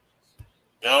Sleuth.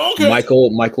 Oh, okay.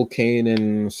 Michael Caine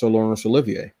and Sir Laurence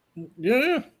Olivier.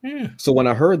 Yeah. So when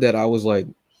I heard that, I was like,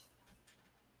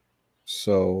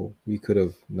 so we could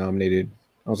have nominated.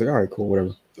 I was like, all right, cool,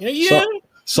 whatever. Yeah.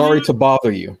 Sorry to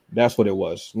bother you. That's what it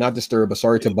was. Not disturb, but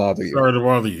sorry to bother you. Sorry to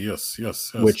bother you.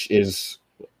 Yes. Which is,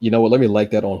 you know what? Let me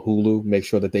like that on Hulu. Make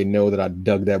sure that they know that I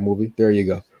dug that movie. There you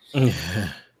go.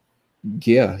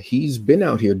 Yeah, he's been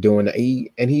out here doing it.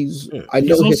 And I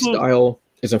know his style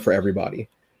isn't for everybody.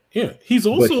 Yeah, he's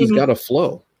got a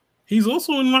flow. He's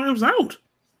also in Knives Out.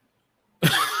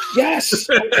 Yes.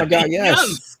 Oh my God,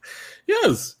 yes.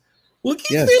 Yes. Look,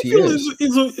 he's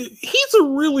a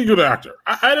really good actor.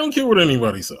 I don't care what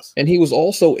anybody says. And he was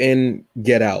also in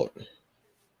Get Out.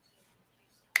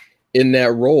 In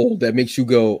that role that makes you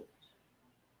go,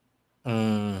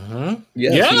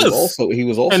 Yes. He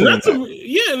was also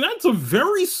and that's a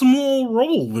very small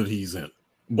role that he's in.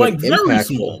 But like very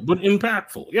small, but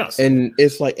impactful. Yes. And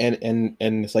it's like and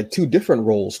it's like two different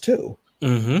roles too.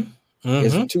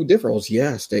 It's two different roles.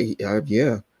 Yes,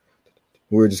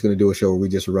 we're just gonna do a show where we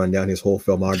just run down his whole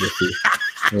filmography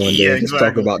one day and just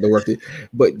talk about the work.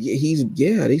 But he's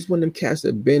one of them cats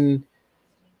that been,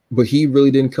 but he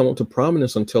really didn't come up to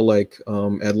prominence until like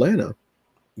Atlanta.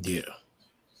 Yeah,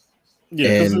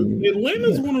 because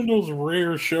Atlanta's one of those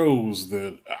rare shows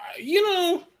that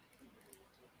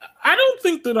I don't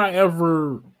think that I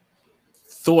ever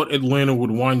thought Atlanta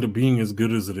would wind up being as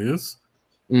good as it is.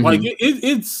 Like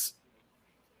it's,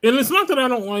 and it's not that I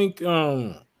don't like.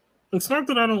 It's not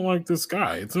that I don't like this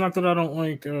guy. It's not that I don't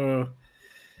like.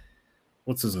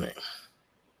 What's his name?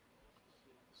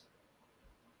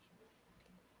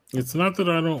 It's not that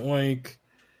I don't like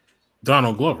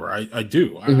Donald Glover. I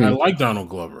do. I like Donald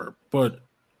Glover, but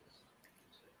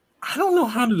I don't know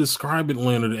how to describe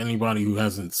Atlanta to anybody who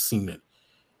hasn't seen it.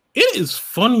 It is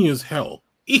funny as hell.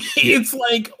 It's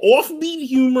like offbeat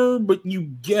humor, but you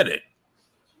get it.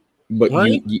 But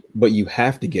right? you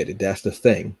have to get it. That's the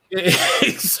thing.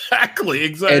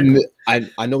 Exactly. And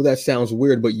I know that sounds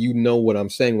weird, but you know what I'm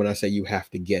saying when I say you have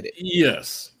to get it.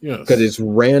 Yes. Because it's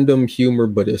random humor,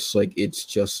 but it's like it's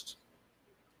just.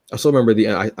 I still remember the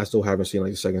end. I still haven't seen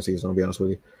like the second season. I'll be honest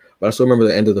with you, but I still remember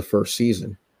the end of the first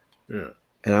season. Yeah.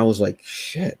 And I was like,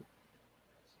 shit.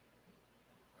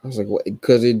 I was like, what?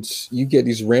 Because you get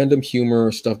these random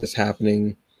humor stuff that's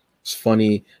happening. It's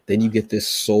funny. Then you get this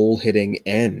soul hitting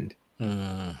end.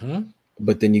 Mm-hmm.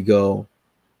 But then you go,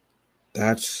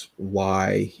 that's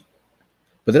why.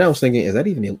 But then I was thinking, is that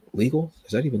even illegal?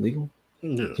 Is that even legal?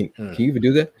 Yeah. Can you even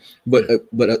do that? But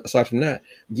but aside from that,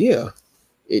 yeah,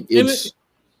 it's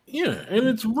and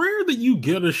it's rare that you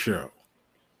get a show,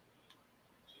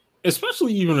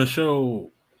 especially even a show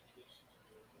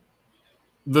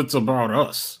that's about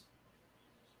us.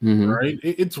 Mm-hmm. Right?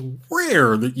 It's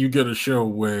rare that you get a show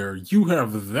where you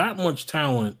have that much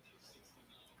talent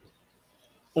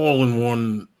all in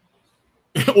one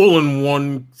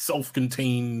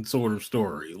self-contained sort of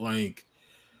story. Like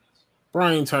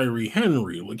Brian Tyree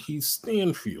Henry, like he's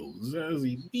Stanfield,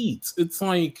 Zazie Beetz. It's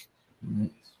like,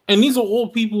 and these are all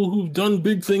people who've done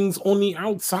big things on the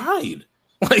outside.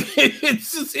 Like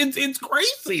it's just it's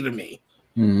crazy to me.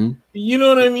 Mm-hmm. You know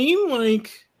what I mean?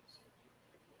 Like,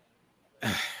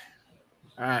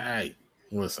 I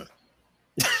listen.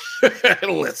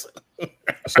 Listen.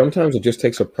 Sometimes it just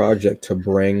takes a project to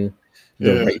bring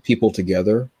the right people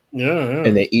together. Yeah.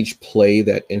 And they each play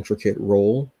that intricate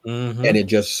role, mm-hmm. and it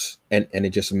just it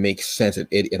just makes sense.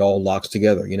 It all locks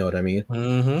together. You know what I mean?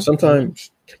 Mm-hmm. Sometimes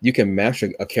you can mash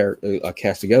a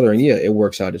cast together, and yeah, it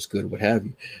works out. It's good, what have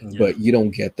you. Yeah. But you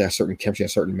don't get that certain chemistry, that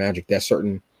certain magic, that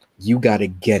certain. You got to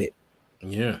get it.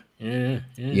 Yeah.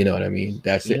 You know what I mean?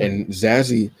 That's it. And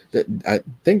Zazie, I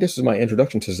think this is my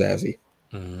introduction to Zazie.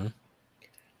 Mm-hmm.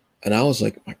 And I was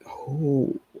like,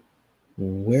 oh,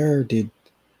 where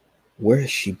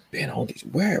has she been all these?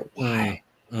 Why?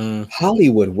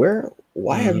 Hollywood,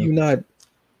 why have you not?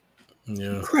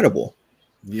 Yeah. Incredible.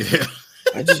 Yeah.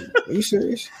 Are you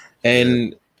serious?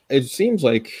 And it seems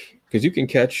like, because you can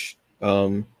catch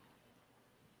Sorry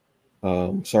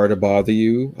to Bother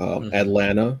You,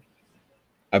 Atlanta,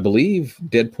 I believe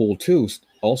Deadpool 2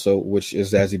 also, which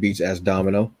is Zazie Beetz as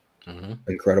Domino,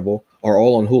 incredible, are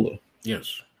all on Hulu.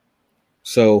 Yes.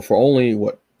 So for only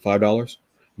 $5,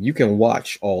 you can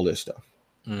watch all this stuff.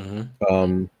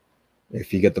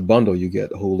 If you get the bundle, you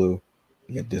get Hulu,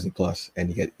 you get Disney Plus, and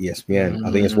you get ESPN.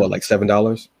 I think it's like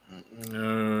 $7.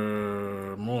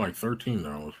 More like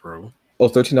 $13, bro. Oh,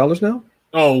 $13 now?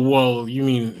 Oh well, you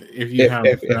mean if you have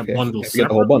that bundle? If you get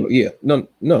the whole bundle, yeah. No,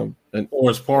 or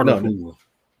as part of Hulu.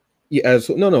 Yeah,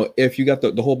 no. If you got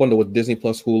the whole bundle with Disney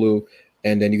Plus, Hulu,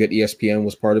 and then you get ESPN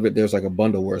was part of it, there's like a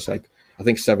bundle where it's like I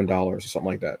think $7 or something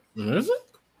like that. Is it?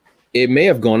 It may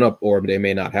have gone up, or they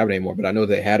may not have it anymore. But I know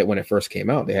they had it when it first came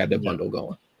out. They had the bundle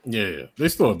going. Yeah, they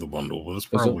still have the bundle, but it's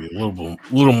probably a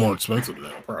little more expensive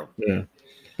now, probably. Yeah,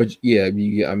 but yeah,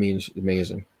 I mean, it's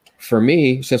amazing. For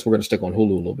me, since we're going to stick on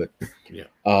Hulu a little bit,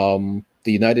 the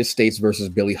United States versus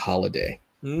Billie Holiday.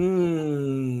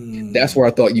 That's where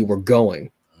I thought you were going,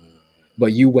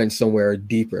 but you went somewhere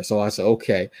deeper. So I said,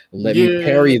 okay, let me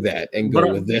parry that and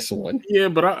go with this one. Yeah,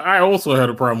 but I also had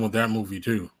a problem with that movie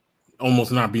too.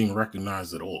 Almost not being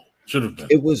recognized at all. Should have been.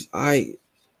 It was I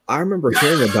remember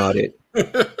hearing about it.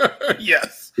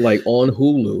 Yes. Like on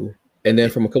Hulu, and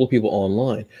then from a couple of people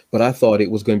online. But I thought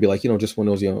it was going to be like, just one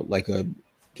of those,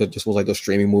 just was like those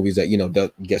streaming movies that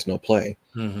that gets no play.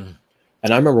 And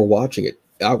I remember watching it.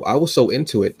 I was so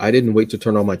into it, I didn't wait to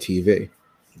turn on my TV.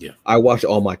 Yeah, I watched it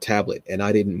on my tablet, and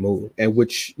I didn't move. And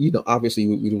which obviously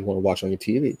you don't want to watch on your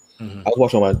TV. I was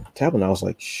watching on my tablet, and I was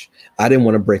like, shh. I didn't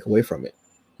want to break away from it.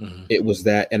 It was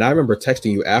that, and I remember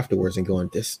texting you afterwards and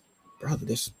going, "This, brother,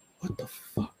 what the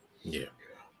fuck?" Yeah.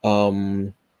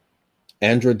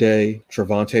 Andra Day,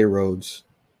 Trevante Rhodes.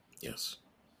 Yes.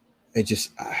 It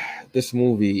just this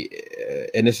movie,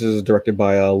 and this is directed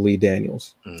by Lee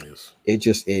Daniels. Yes.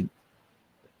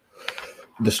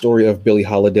 The story of Billie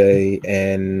Holiday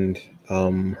and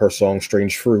her song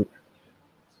 "Strange Fruit,"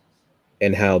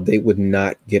 and how they would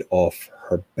not get off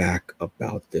her back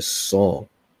about this song,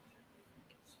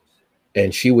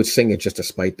 and she would sing it just to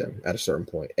spite them at a certain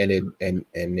point, and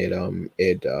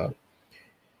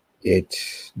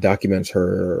it documents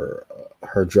her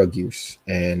drug use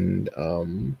and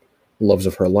loves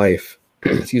of her life,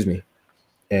 excuse me,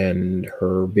 and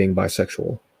her being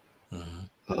bisexual,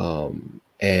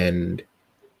 and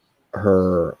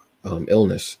her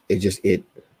illness.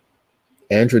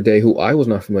 Andra Day, who I was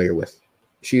not familiar with,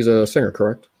 she's a singer,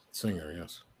 correct? Singer,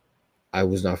 yes. I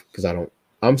was not, because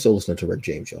I'm still listening to Rick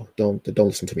James, y'all. Don't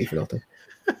listen to me for nothing.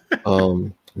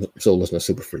 I'm still listening to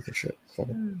Super Freak and shit.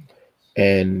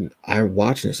 And I'm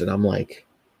watching this and I'm like,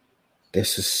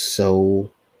 this is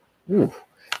so, ooh.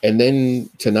 And then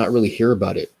to not really hear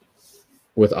about it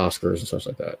with Oscars and stuff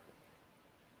like that.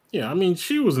 Yeah, I mean,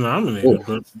 she was nominated,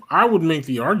 but I would make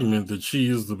the argument that she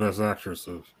is the best actress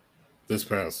of this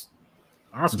past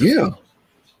Oscar. Yeah.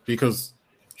 Because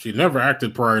she never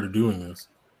acted prior to doing this.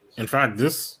 In fact,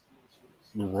 the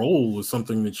role was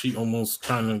something that she almost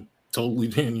kind of told Lee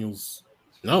Daniels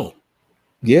no.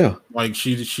 Yeah. Like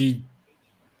she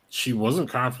wasn't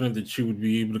confident that she would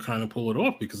be able to kind of pull it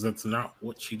off because that's not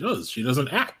what she does. She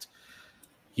doesn't act.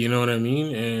 You know what I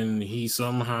mean? And he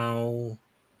somehow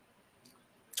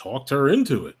talked her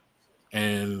into it.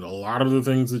 And a lot of the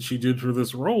things that she did for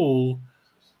this role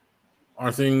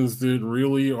are things that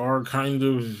really are kind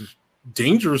of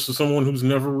dangerous to someone who's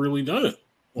never really done it.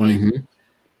 Like,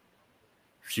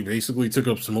 she basically took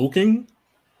up smoking,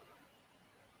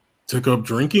 took up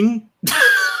drinking,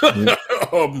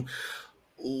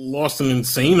 lost an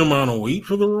insane amount of weight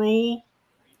for the role.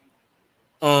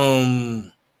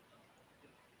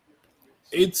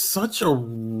 It's such a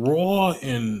raw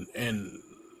and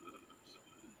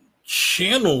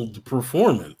channeled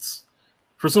performance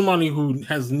for somebody who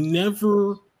has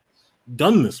never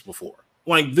done this before.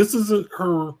 Like, this isn't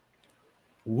her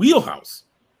wheelhouse.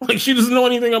 Like, she doesn't know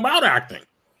anything about acting.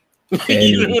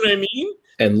 You know what I mean?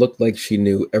 And looked like she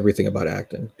knew everything about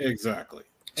acting. Exactly.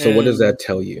 So what does that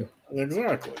tell you?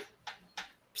 Exactly.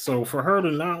 So for her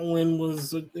to not win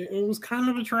was kind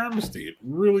of a travesty. It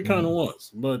really kind of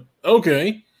was. But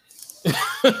okay.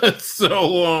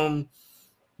 So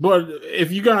but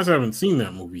if you guys haven't seen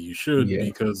that movie, you should,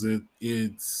 because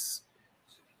it's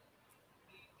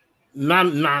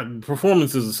not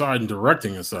performances aside and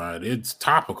directing aside, it's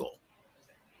topical.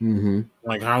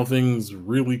 Like how things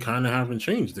really kind of haven't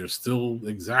changed. They're still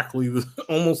exactly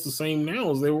almost the same now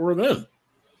as they were then.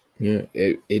 Yeah,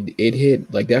 it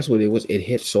hit, like, that's what it was. It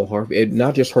hit so hard. It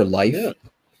not just her life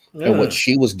and what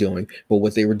she was doing, but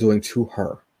what they were doing to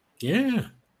her. Yeah.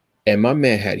 And my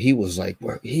man he was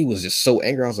just so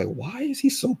angry. I was like, why is he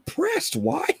so pressed?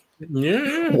 Why?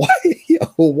 Yeah.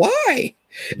 Why?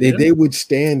 They would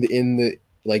stand in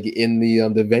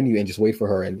the venue and just wait for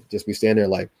her and just be standing there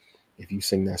like, if you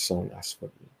sing that song, I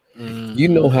swear. You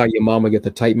know how your mama get the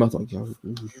tight mouth, like,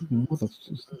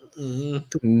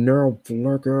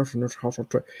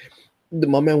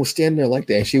 my man was standing there like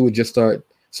that, and she would just start.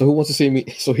 So who wants to see me?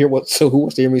 So who wants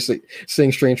to hear me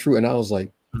sing "Strange Fruit"? And I was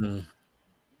like,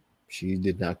 she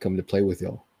did not come to play with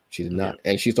y'all. She did not.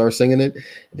 And she started singing it.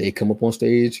 They come up on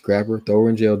stage, grab her, throw her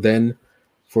in jail. Then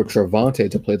for Trevante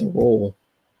to play the role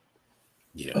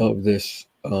of this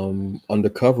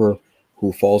undercover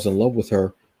who falls in love with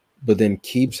her, but then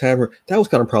keeps having her. That was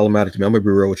kind of problematic to me. I'm gonna be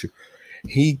real with you.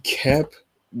 He kept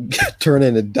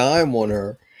turning a dime on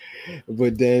her,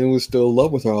 but then was still in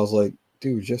love with her. I was like,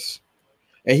 dude,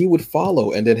 and he would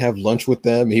follow and then have lunch with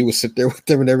them. He would sit there with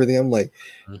them and everything. I'm like,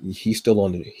 he's still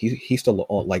on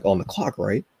on the clock,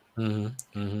 right? And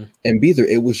be there.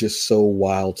 It was just so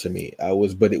wild to me.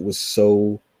 But it was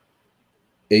so.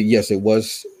 Yes, it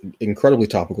was incredibly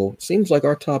topical. Seems like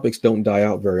our topics don't die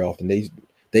out very often.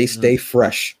 They stay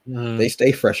fresh. They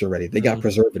stay fresh already. They got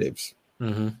preservatives.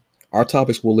 Our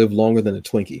topics will live longer than a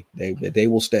Twinkie. They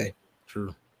will stay.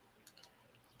 True.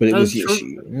 But it was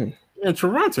and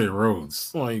Trevante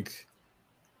Rhodes, like,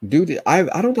 dude, I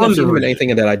don't think I've seen him in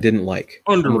anything that I didn't like.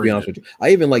 I'm gonna be honest with you. I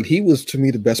even liked. He was, to me,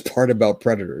 the best part about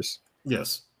Predators.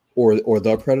 Yes. Or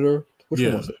The Predator. Which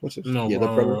one was it? What's it? No, The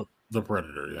Predator. The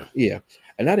Predator. Yeah. Yeah,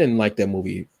 and I didn't like that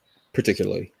movie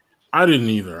particularly. I didn't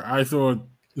either. I thought,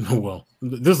 well,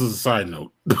 this is a side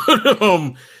note.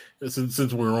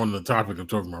 Since we're on the topic of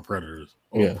talking about Predators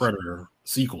or Predator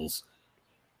sequels,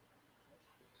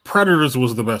 Predators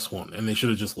was the best one, and they should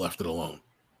have just left it alone.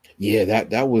 Yeah,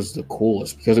 that was the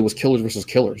coolest, because it was killers versus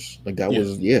killers. Like that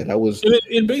was. And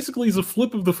it basically is a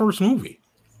flip of the first movie.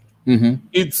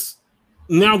 It's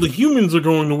now the humans are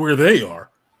going to where they are,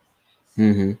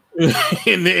 and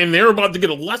they're about to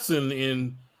get a lesson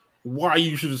in why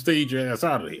you should have stayed your ass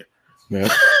out of here. Yeah.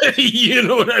 You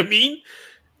know what I mean?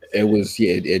 It was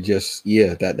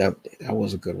that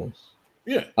was a good one.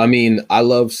 Yeah. I mean, I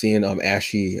love seeing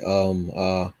Ashy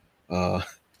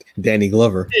Danny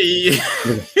Glover.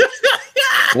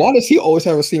 Why does he always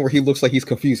have a scene where he looks like he's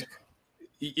confused?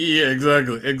 Yeah,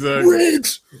 exactly.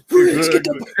 Riggs, exactly.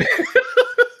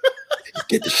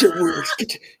 Get the shit, Riggs.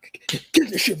 Get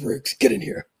the shit, Riggs. Get in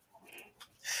here.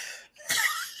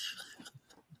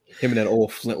 Him and that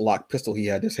old flintlock pistol he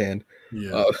had in his hand.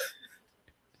 Yeah.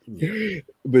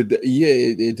 But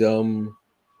yeah, I mean,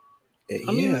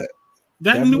 yeah,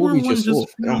 that that newer movie one just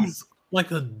just God, feels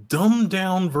like a dumbed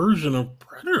down version of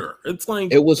Predator. It's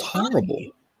like, it was why? horrible,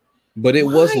 but it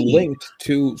was Why? linked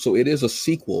to, so it is a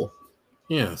sequel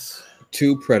Yes.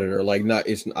 to Predator. Like, not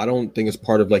it's. I don't think it's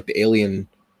part of like the Alien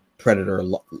Predator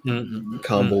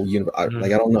combo universe. I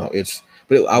don't know. It's,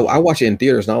 but I watched it in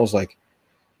theaters and I was like,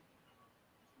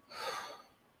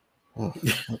 oh,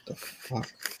 what the fuck?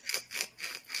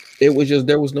 It was just,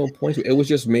 there was no point to it. It was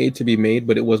just made to be made,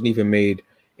 but it wasn't even made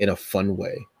in a fun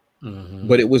way.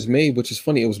 But it was made, which is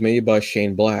funny. It was made by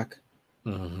Shane Black,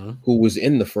 who was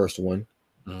in the first one.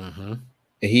 And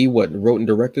he wrote and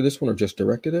directed this one, or just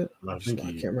directed it? I think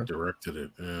he can't remember. directed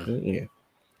it. Yeah.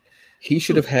 He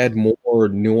should have had more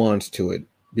nuance to it,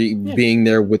 being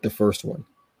there with the first one.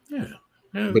 Yeah.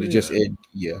 But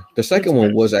the second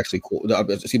one was actually cool.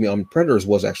 Excuse me, Predators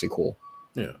was actually cool.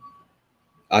 Yeah.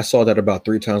 I saw that about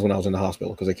 3 times when I was in the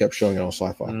hospital because they kept showing it on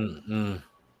Sci-Fi.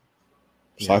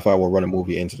 Sci-Fi will run a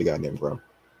movie into the goddamn ground.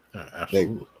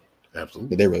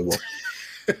 Absolutely. They really will.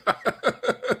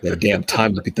 That damn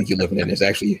time you think you're living in is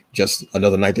actually just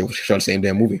another night they were showing the same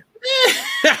damn movie.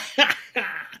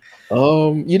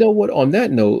 You know what? On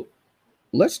that note,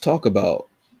 let's talk about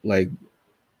like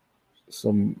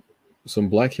some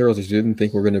black heroes that you didn't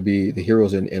think were going to be the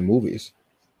heroes in movies.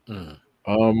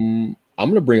 I'm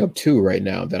going to bring up 2 right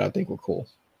now that I think were cool.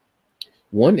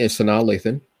 One is Sanaa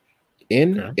Lathan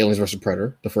in Aliens vs.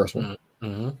 Predator, the first one.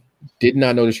 Did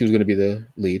not know that she was going to be the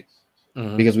lead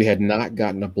because we had not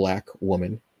gotten a black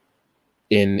woman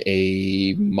in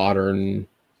a modern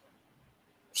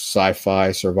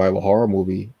sci-fi survival horror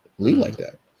movie lead like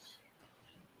that.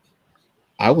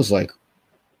 I was like,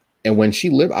 and when she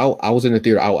lived, I was in the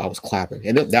theater. I was clapping,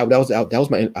 and that was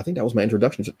my. I think that was my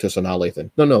introduction to Sanaa Lathan.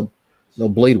 No,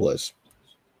 Blade was.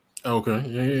 Okay,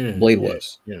 yeah. Blade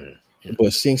was. Yeah.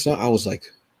 But seeing Sanaa, I was like,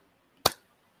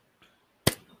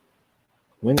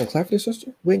 we ain't gonna clap for this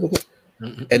sister. We ain't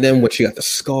gonna. And then when she got the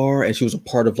scar and she was a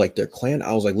part of like their clan,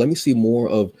 I was like, let me see more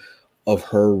of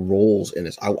her roles in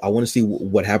this. I want to see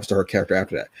what happens to her character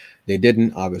after that. They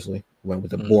didn't, obviously. Went with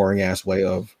the boring ass way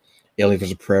of Alien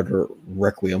vs. Predator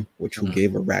Requiem, which who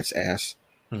gave a rat's ass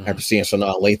after seeing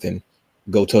Sanaa Lathan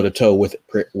go toe to toe with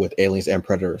aliens and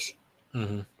predators.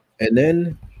 And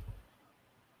then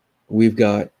we've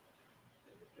got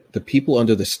the people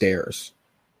under the stairs.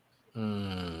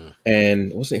 And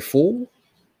what's his name?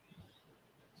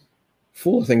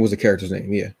 Fool, I think was the character's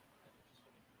name. Yeah.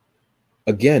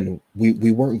 Again,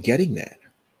 we weren't getting that.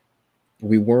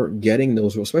 We weren't getting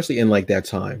those, especially in like that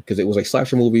time, because it was like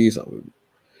slasher movies.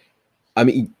 I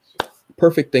mean,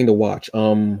 perfect thing to watch.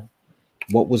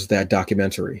 What was that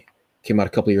documentary? Came out a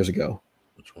couple of years ago.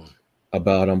 Which one?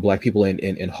 About black people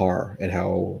in horror and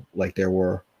how like there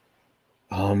were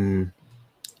horror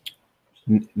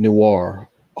noir.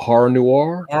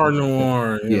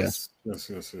 Yes. Yeah.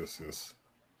 Yes.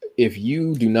 If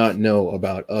you do not know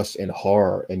about us in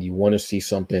horror and you want to see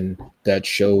something that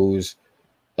shows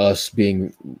us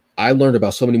being, I learned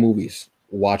about so many movies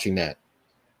watching that.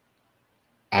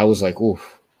 I was like,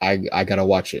 oof, I gotta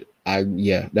watch it.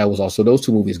 That was also, those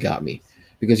 2 movies got me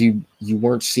because you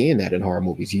weren't seeing that in horror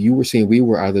movies. You were seeing we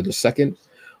were either the second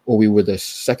or we were the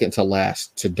second to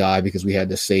last to die because we had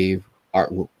to save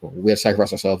we had to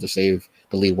sacrifice ourselves to save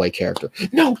the lead white character.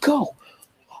 No, go,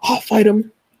 I'll fight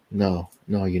him. No,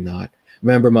 you're not.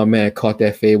 Remember my man caught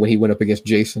that fade when he went up against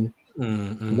Jason?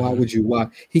 Why would you? Why?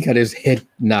 He got his head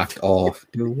knocked off,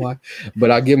 dude. Why?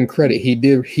 But I give him credit. He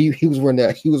did. He was wearing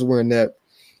that. He was wearing that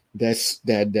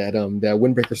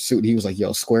windbreaker suit. He was like,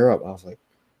 "Yo, square up." I was like,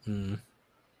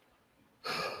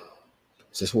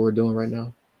 "Is this what we're doing right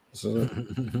now? This is it.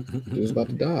 He was about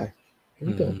to die. Here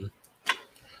we go."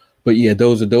 But yeah,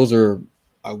 those are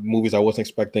movies I wasn't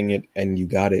expecting it, and you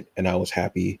got it, and I was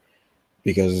happy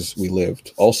because we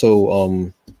lived.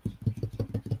 Also,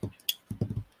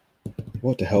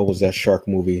 what the hell was that shark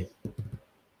movie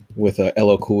with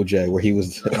LL Cool J where he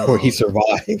was where he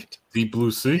survived? Deep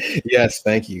Blue Sea. Yes,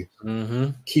 thank you.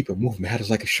 Keep it moving, my head is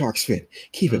like a shark's fin.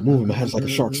 Keep it moving, my head is like a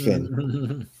shark's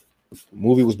fin. The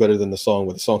movie was better than the song,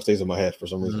 but the song stays in my head for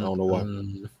some reason. I don't know why.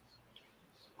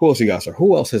 Who else you got, sir?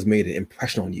 Who else has made an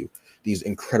impression on you? These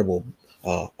incredible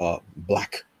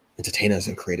black entertainers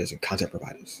and creators and content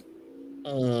providers.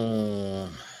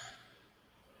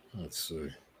 Let's see.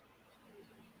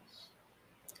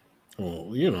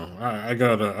 Well, I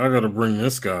gotta bring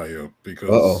this guy up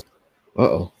because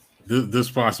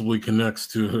this possibly connects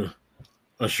to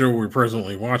a show we're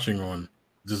presently watching on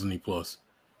Disney Plus.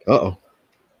 I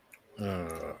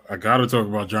gotta talk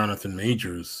about Jonathan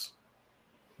Majors,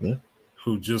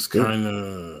 who just kind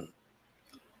of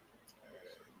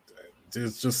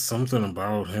there's just something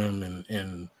about him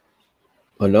and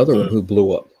another one who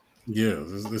blew up. Yeah,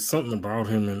 there's something about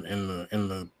him in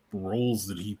the roles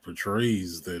that he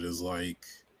portrays that is like,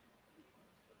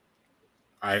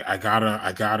 I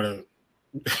gotta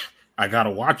I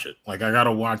gotta watch it. Like, I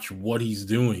gotta watch what he's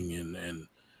doing and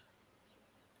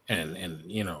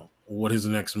you know what his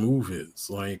next move is.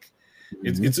 Like,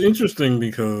 it's interesting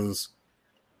because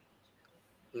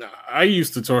I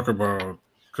used to talk about,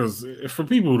 because for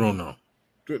people who don't know,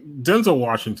 Denzel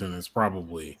Washington is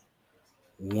probably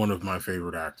one of my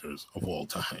favorite actors of all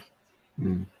time.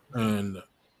 And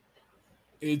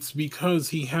it's because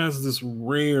he has this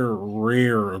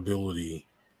rare ability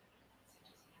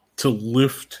to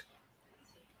lift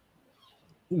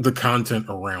the content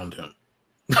around him.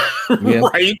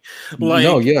 Right? Like,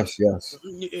 no, yes.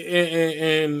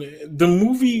 And the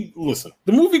movie, listen,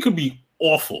 the movie could be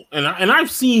awful. And I've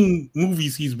seen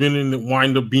movies he's been in that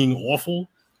wind up being awful.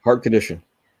 Heart Condition.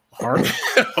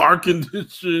 Heart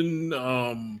Condition.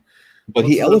 But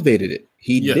he elevated it.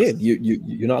 He did.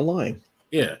 You're not lying.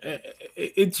 Yeah,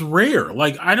 it's rare.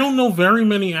 Like, I don't know very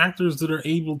many actors that are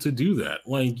able to do that.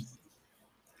 Like,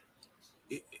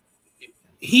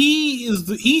 he is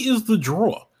the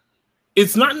draw.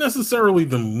 It's not necessarily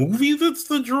the movie that's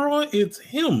the draw. It's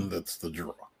him that's the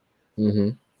draw.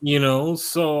 You know,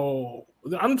 so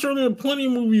I'm sure there are plenty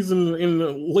of movies in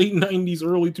the late 90s,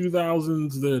 early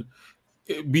 2000s that,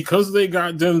 because they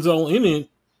got Denzel in it,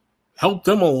 helped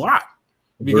them a lot.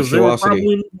 Because they were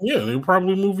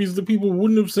probably movies that people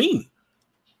wouldn't have seen.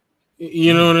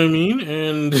 You know what I mean?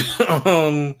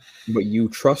 And but you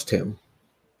trust him.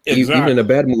 Exactly. Even in a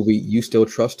bad movie, you still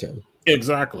trust him.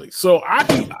 Exactly. So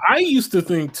I used to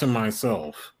think to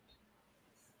myself,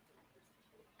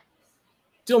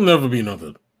 there'll never be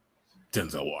another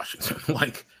Denzel Washington.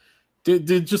 Like, there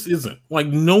just isn't. Like,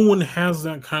 no one has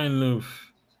that kind of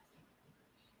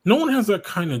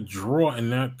draw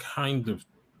and that kind of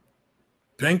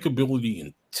bankability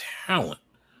and talent,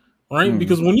 right?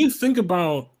 Because when you think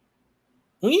about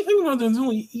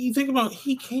Denzel, you think about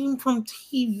he came from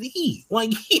TV.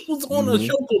 Like, he was on a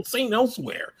show called St.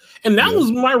 Elsewhere, and that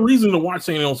was my reason to watch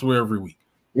St. Elsewhere every week.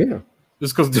 Yeah,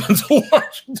 just because Denzel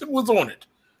Washington was on it.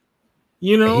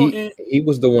 You know, he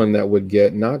was the one that would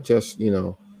get not just, you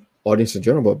know, audience in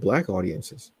general, but black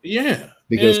audiences. Yeah,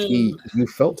 because you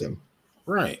felt him,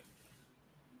 right?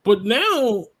 But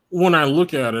now, when I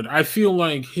look at it, I feel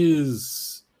like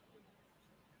his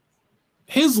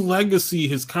legacy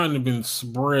has kind of been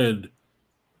spread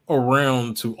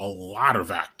around to a lot of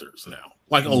actors now.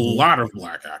 Like, a lot of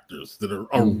black actors that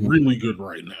are really good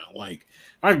right now. Like,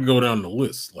 I could go down the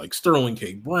list, like Sterling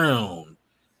K. Brown,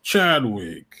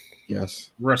 Chadwick.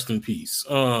 Yes. Rest in peace.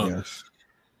 Yes.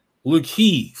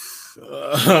 Lakeith.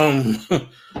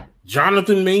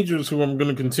 Jonathan Majors, who I'm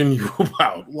going to continue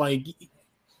about. Like,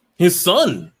 his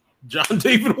son, John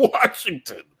David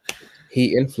Washington.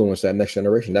 He influenced that next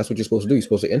generation. That's what you're supposed to do. You're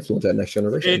supposed to influence that next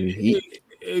generation.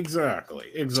 Exactly.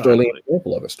 Sterling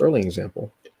example of it. Sterling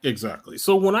example. Exactly.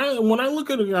 So when I look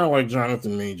at a guy like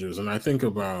Jonathan Majors and I think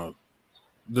about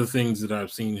the things that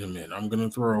I've seen him in, I'm going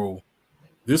to throw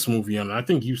this movie on. I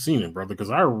think you've seen it, brother,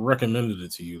 because I recommended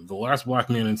it to you. The Last Black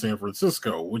Man in San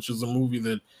Francisco, which is a movie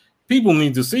that people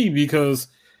need to see because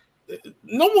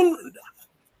no one...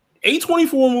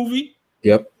 A24 movie.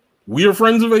 Yep. We are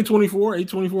friends of A24.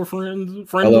 A24 friend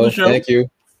Hello, of the show. Thank you.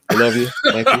 I love you.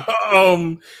 Thank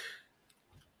you.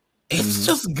 It's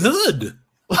just good.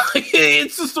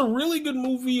 It's just a really good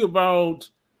movie about,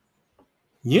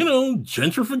 you know,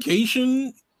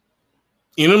 gentrification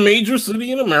in a major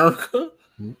city in America.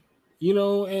 You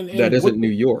know, and that isn't New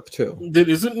York too. That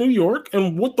isn't New York,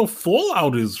 and what the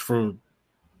fallout is for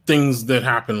things that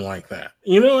happen like that.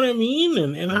 You know what I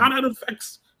mean? And how that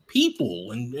affects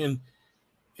people and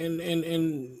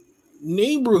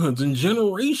neighborhoods and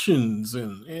generations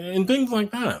and things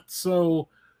like that. So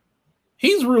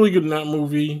he's really good in that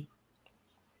movie.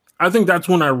 I think that's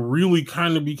when I really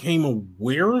kind of became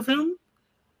aware of him.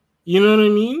 You know what I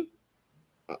mean?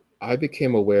 I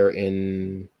became aware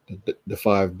in the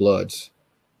Five Bloods.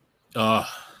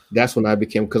 That's when I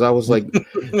became, because I was like,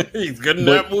 he's good in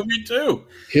that movie too.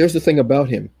 Here's the thing about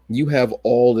him: you have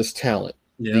all this talent,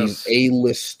 these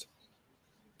A-list,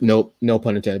 no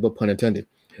pun intended, but pun intended.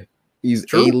 These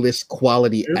A-list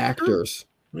quality actors.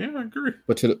 Yeah, I agree.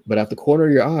 But at the corner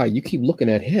of your eye, you keep looking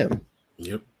at him.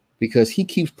 Yep. Because he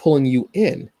keeps pulling you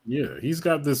in. Yeah, he's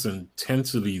got this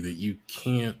intensity that you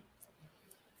can't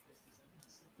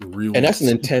really. And that's an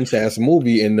intense ass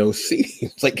movie in those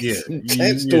scenes. Like, it's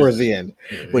intense towards the end.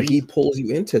 Yeah, but he pulls you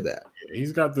into that.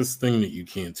 He's got this thing that you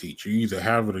can't teach. You either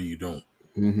have it or you don't.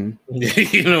 Mm-hmm.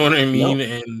 You know what I mean?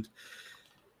 No.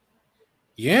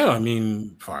 Yeah, I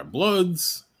mean, Five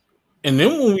Bloods. And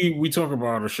then when we talk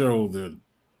about a show that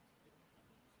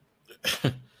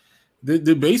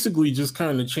that basically just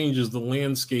kind of changes the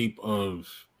landscape of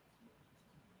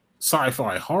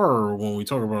sci-fi horror when we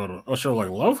talk about a show like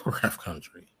Lovecraft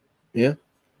Country. Yeah.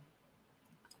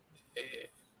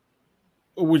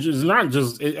 Which is not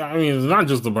just, I mean, it's not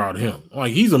just about him.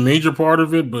 Like, he's a major part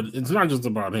of it, but it's not just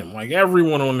about him. Like,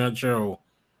 everyone on that show,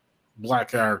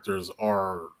 black characters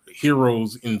are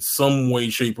heroes in some way,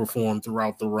 shape, or form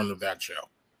throughout the run of that show.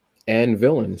 And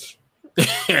villains.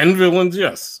 And villains,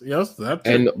 yes, that too.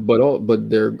 And but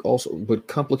they're also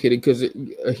complicated, because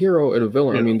a hero and a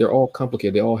villain, I mean, they're all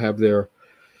complicated. They all have their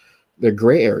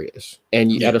gray areas,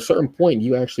 and at a certain point,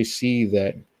 you actually see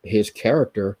that his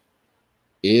character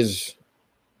is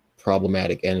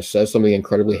problematic and says something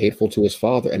incredibly hateful to his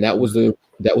father. And that was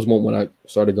one when I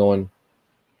started going,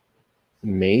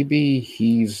 maybe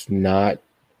he's not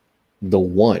the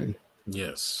one.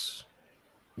 Yes.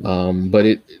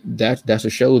 But that's a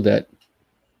show that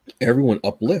everyone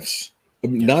uplifts.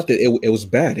 Yes. Not that it was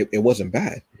bad. It wasn't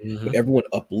bad. Mm-hmm. But everyone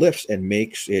uplifts and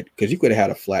makes it, because you could have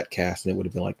had a flat cast and it would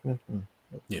have been like,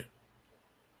 yeah.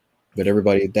 But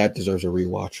everybody, that deserves a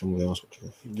rewatch. I'm gonna be honest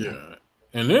with you. Yeah.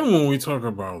 And then when we talk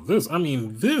about this, I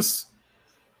mean, this,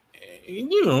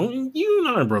 you know, you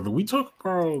and I, brother, we talk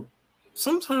about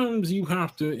sometimes you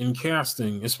have to, in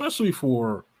casting, especially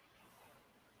for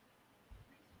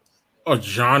a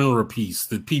genre piece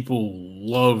that people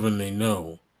love and they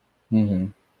know,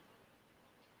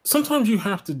 sometimes you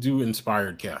have to do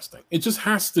inspired casting. It just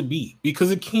has to be,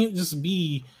 because it can't just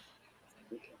be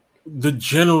the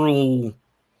general,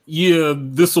 yeah,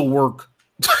 this will work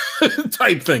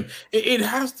type thing. It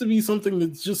has to be something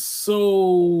that's just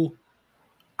so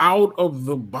out of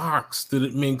the box that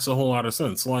it makes a whole lot of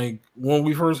sense. Like when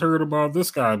we first heard about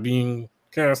this guy being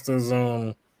cast as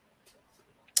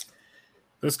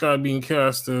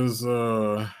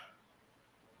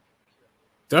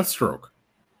Deathstroke,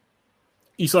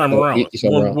 Esai Morales.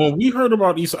 When we heard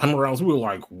about Esai Morales, we were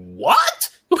like, what?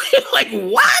 Like,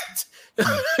 what?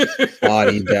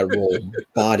 Bodied that role.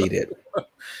 Bodied it.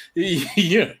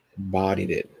 Yeah. Bodied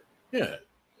it. Yeah.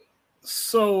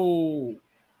 So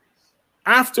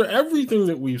after everything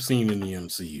that we've seen in the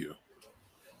MCU,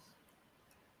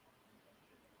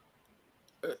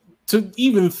 to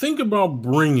even think about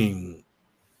bringing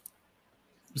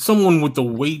someone with the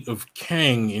weight of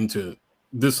Kang into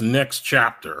this next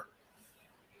chapter,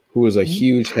 who is a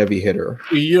huge heavy hitter.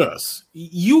 Yes.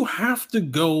 You have to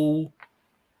go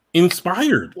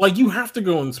inspired. Like, you have to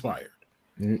go inspired.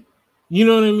 Mm-hmm. You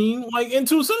know what I mean? Like, and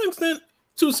to a certain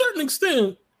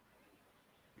extent,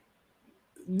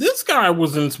 this guy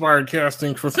was inspired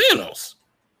casting for Thanos.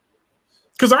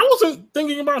 Because I wasn't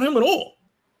thinking about him at all.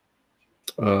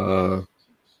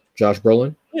 Josh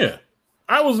Brolin? Yeah.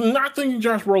 I was not thinking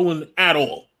Josh Brolin at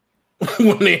all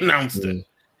when they announced it.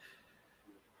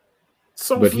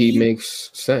 So but he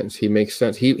makes sense. He makes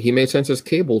sense. He made sense as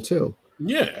Cable too.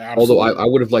 Yeah, absolutely. Although I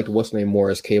would have liked what's his name more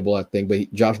as Cable, I think.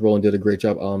 But Josh Brolin did a great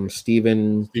job.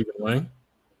 Stephen Lang?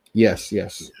 Yes.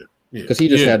 Because he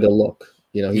just had the look.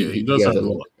 You know, he does have the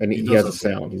look. And he has a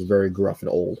sound. He's very gruff and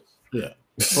old. Yeah.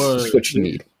 But, which you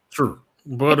need. True.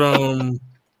 But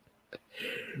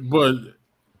but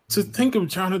to think of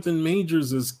Jonathan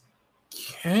Majors as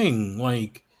Kang,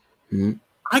 like,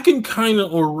 I can kind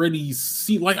of already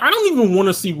see, like, I don't even want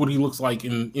to see what he looks like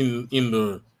in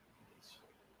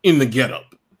the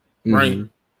getup, right?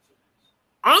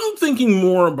 I'm thinking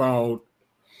more about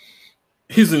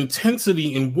his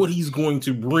intensity and what he's going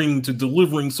to bring to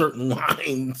delivering certain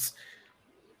lines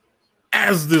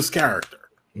as this character.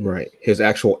 Right. His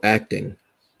actual acting.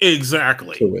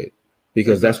 Exactly. To it.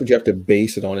 Because that's what you have to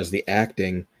base it on, is the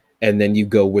acting, and then you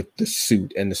go with the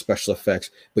suit and the special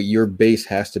effects. But your base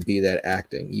has to be that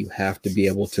acting. You have to be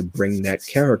able to bring that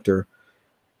character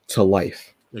to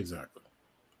life. Exactly.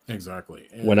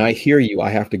 And when I hear you,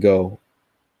 I have to go,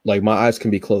 like, my eyes can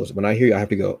be closed. When I hear you, I have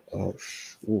to go, oh,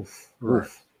 oof.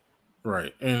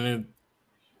 Right. And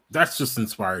that's just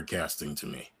inspired casting to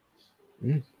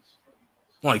me.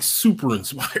 Like, super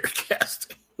inspired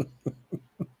casting.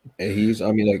 And he's,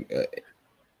 I mean,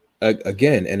 like,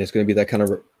 again, and it's going to be that kind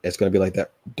of, it's going to be like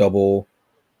that double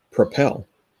propel.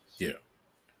 Yeah.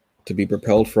 To be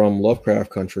propelled from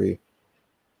Lovecraft Country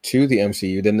to the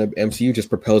MCU, then the MCU just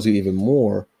propels you even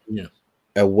more. Yeah.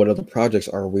 And what other projects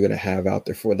are we going to have out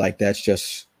there for? Like, that's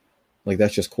just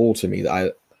cool to me.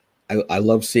 I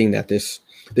love seeing that this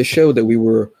show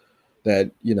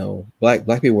that you know, black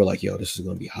people were like, yo, this is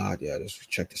going to be hot. Yeah, just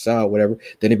check this out, whatever.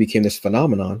 Then it became this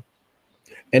phenomenon.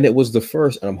 And it was the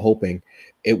first, and I'm hoping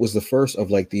it was the first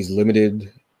of like these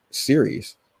limited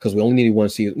series because we only needed one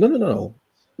season. No.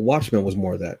 Watchmen was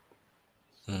more of that.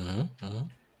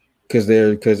 Because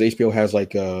HBO has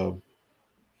like a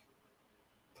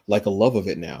love of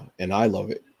it now, and I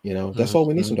love it. That's all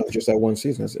we need sometimes. Just that one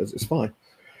season. It's fine.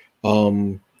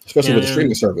 Especially with the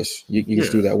streaming service, you can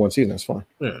just do that one season. That's fine.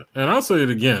 Yeah, and I'll say it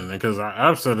again because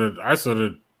I've said it. I said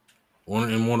it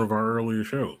in one of our earlier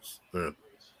shows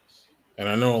and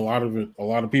I know a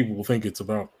lot of people will think it's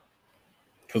about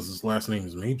because his last name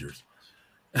is Majors.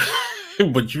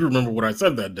 But you remember what I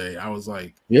said that day? I was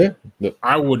like, yeah,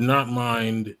 I would not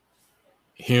mind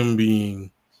him being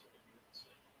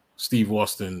Steve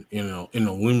Austin in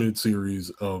a limited series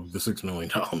of the $6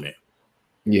 Million Man.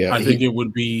 Yeah, I think it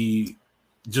would be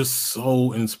just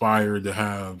so inspired to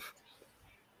have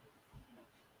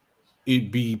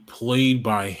it be played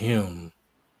by him,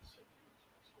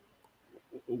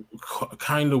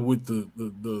 kind of with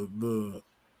the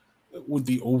with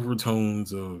the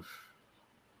overtones of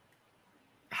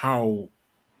how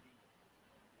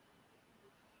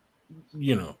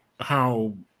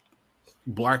how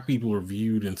Black people are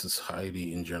viewed in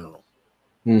society in general.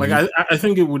 Like I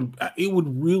think it would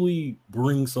really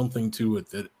bring something to it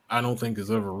that I don't think has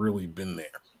ever really been there.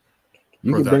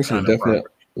 You could bring some definite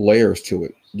layers to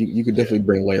it. You could definitely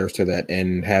bring layers to that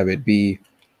and have it be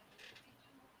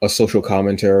a social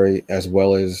commentary as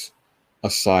well as a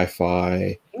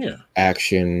sci-fi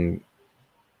action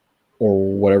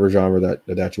or whatever genre that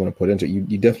you want to put into it.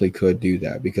 You definitely could do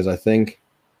that because I think,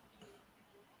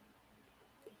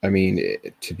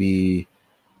 to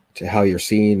how you're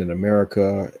seen in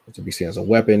America, to be seen as a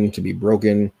weapon, to be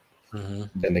broken,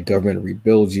 then the government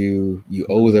rebuilds you. You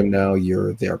owe them now.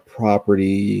 You're their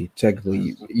property.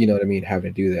 Technically, you know what I mean?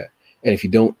 Having to do that. And if you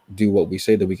don't do what we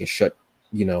say, then we can shut,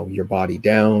 your body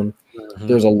down.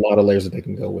 There's a lot of layers that they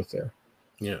can go with there.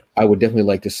 Yeah. I would definitely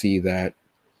like to see that.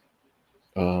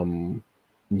 You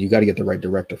got to get the right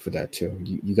director for that too.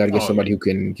 You got to get somebody who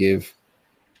can give.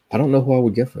 I don't know who I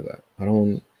would get for that. I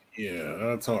don't. Yeah,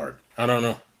 that's hard. I don't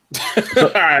know.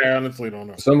 I honestly don't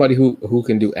know. Somebody who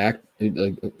can do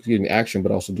action,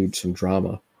 but also do some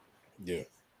drama. Yeah.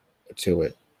 To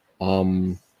it.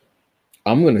 I'm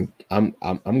gonna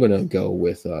go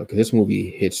with because this movie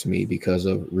hits me because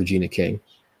of Regina King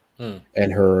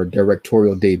and her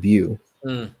directorial debut,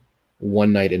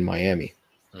 One Night in Miami.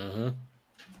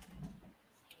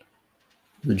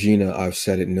 Regina, I've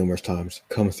said it numerous times.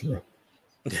 Come through.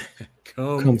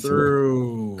 Come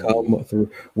through. Come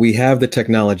through. We have the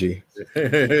technology.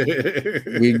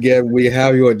 we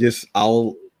have your just.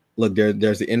 I'll look there.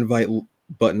 There's the invite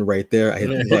button right there. I hit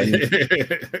the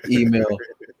button, email,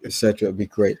 etc. It'd be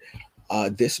great.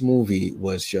 This movie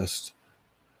was just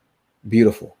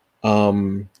beautiful.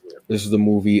 This is the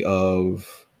movie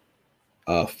of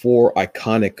 4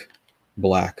 iconic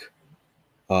Black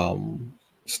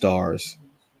stars.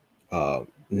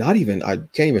 Not even, I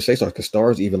can't even say stars because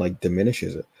stars even like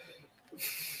diminishes it.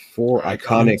 4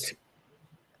 iconic,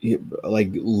 like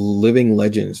living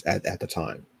legends at the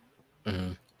time.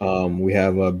 We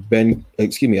have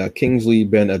Kingsley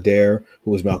Ben Adair,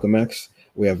 who was Malcolm X.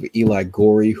 We have Eli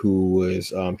Gorey, who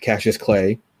was Cassius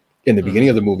Clay in the beginning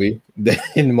of the movie,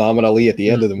 then Muhammad Ali at the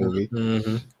end of the movie.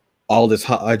 Aldous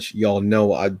Hodge, y'all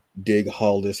know I dig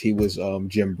Aldous. He was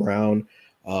Jim Brown.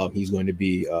 He's going to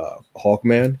be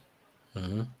Hawkman.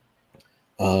 And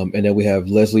then we have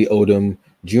Leslie Odom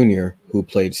Jr., who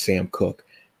played Sam Cooke.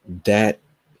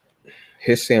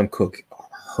 His Sam Cooke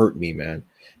hurt me, man,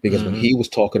 because when he was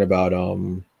talking about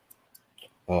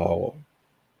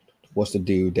what's the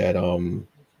dude that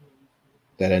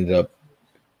ended up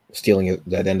stealing it,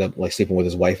 that ended up like sleeping with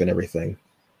his wife and everything.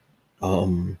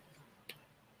 Oh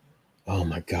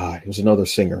my God, it was another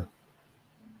singer.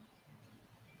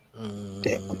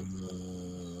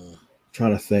 Damn.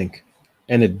 Trying to think.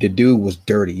 And the dude was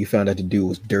dirty. You found out the dude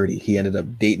was dirty. He ended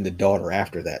up dating the daughter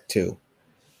after that too.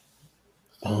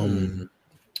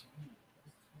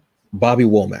 Bobby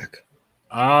Womack.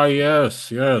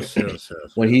 Yes.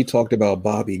 When he talked about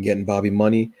Bobby getting Bobby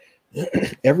money,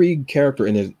 every character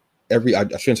in I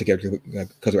shouldn't say character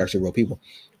because they're actually real people.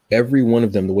 Every one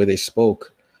of them, the way they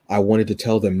spoke, I wanted to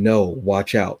tell them, no,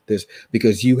 watch out. This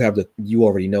because you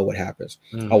already know what happens.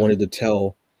 I wanted to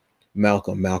tell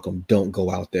Malcolm, don't go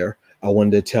out there. I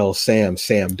wanted to tell Sam,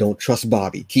 don't trust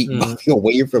Bobby. Keep Bobby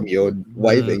away from your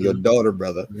wife and your daughter,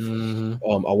 brother.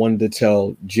 I wanted to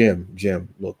tell Jim,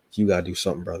 look, you gotta do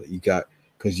something, brother. You got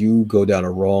because you go down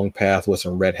a wrong path with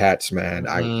some red hats, man.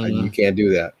 You can't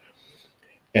do that.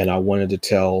 And I wanted to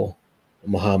tell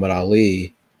Muhammad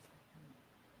Ali,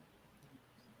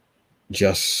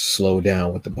 just slow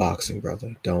down with the boxing,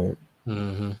 brother. Don't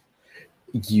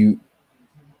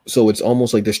So it's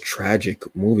almost like this tragic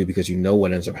movie because you know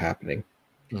what ends up happening,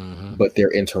 but their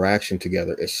interaction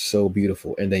together is so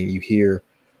beautiful. And then you hear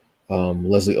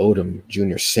Leslie Odom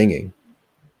Jr. singing,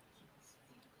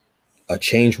 "A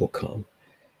Change Will Come,"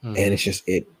 and it's just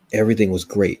everything was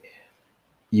great.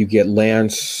 You get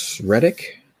Lance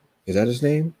Reddick, is that his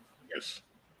name? Yes.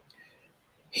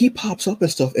 He pops up and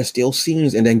stuff and steals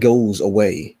scenes and then goes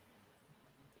away.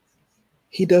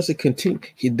 He doesn't continue.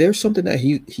 There's something that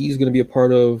he's going to be a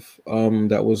part of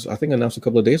that was, I think, announced a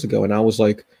couple of days ago, and I was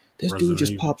like, this dude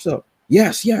just pops up.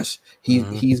 Yes.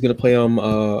 He's going to play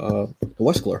the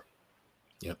Westler.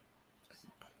 Yep.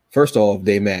 First off,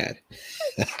 they mad.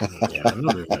 Yeah, I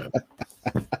know they're mad.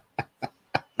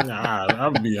 Nah,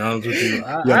 I'll be honest with you.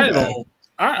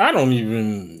 I don't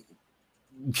even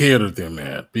care that they're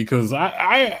mad because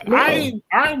I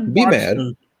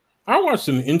watched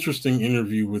an interesting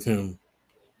interview with him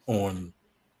on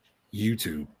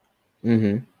YouTube,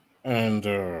 and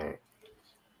the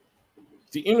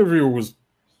interviewer was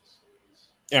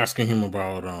asking him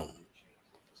about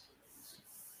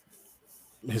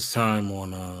his time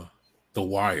on The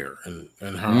Wire and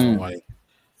how like,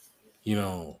 you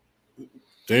know,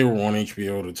 they were on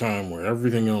HBO at a time where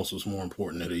everything else was more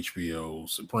important at HBO,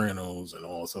 Sopranos and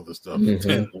all this other stuff than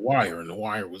The Wire. And The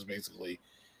Wire was basically,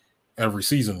 every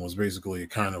season was basically a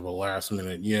kind of a last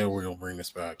minute, yeah, we're going to bring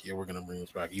this back. Yeah, we're going to bring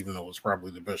this back, even though it was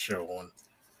probably the best show on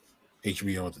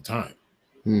HBO at the time.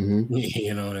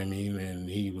 You know what I mean? And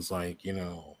he was like, you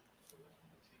know,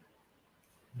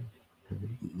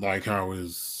 like how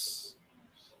his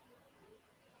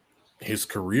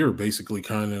career basically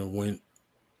kind of went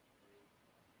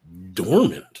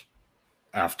dormant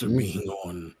after being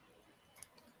on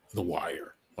The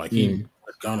Wire. Like he had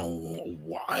gone a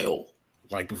while,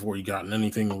 like before he gotten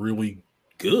anything really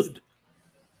good.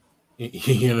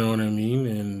 You know what I mean?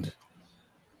 And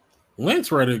Lance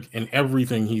Reddick and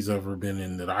everything he's ever been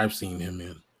in that I've seen him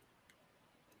in,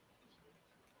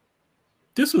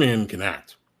 this man can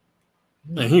act.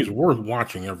 And he's worth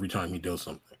watching every time he does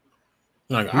something.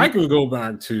 Like I can go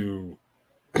back to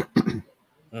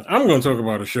I'm going to talk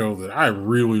about a show that I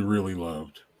really, really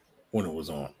loved when it was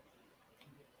on,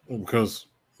 because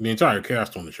the entire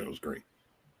cast on the show is great,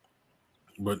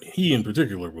 but he in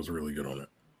particular was really good on it.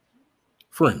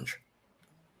 Fringe.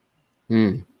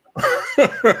 You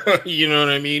know what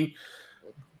I mean?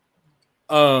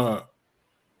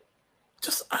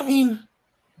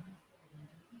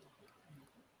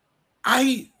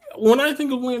 When I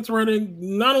think of Lance Reddick,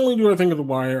 not only do I think of The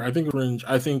Wire, I think of Fringe,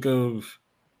 I think of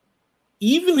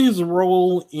even his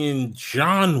role in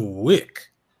John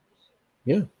Wick.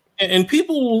 Yeah. And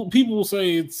people will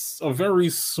say it's a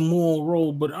very small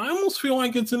role, but I almost feel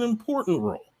like it's an important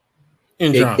role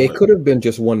in John Wick. It could have been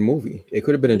just one movie. It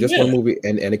could have been in just one movie,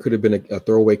 and it could have been a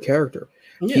throwaway character.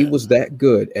 Yeah. He was that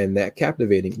good and that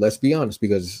captivating, let's be honest,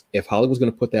 because if Hollywood was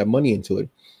going to put that money into it,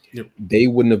 they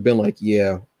wouldn't have been like,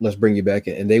 yeah, let's bring you back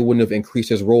in. And they wouldn't have increased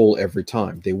his role every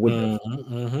time. They wouldn't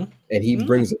have. And he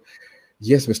brings it.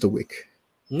 Yes, Mr. Wick.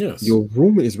 Yes. Your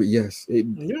room is yes.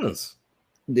 Yes.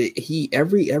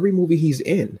 Every movie he's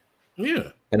in.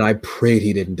 Yeah. And I prayed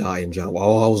he didn't die in John.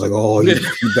 Oh, I was like, oh, you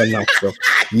better not kill.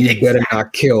 You better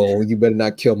not kill. You better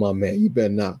not kill my man. You better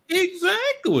not.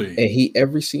 Exactly. And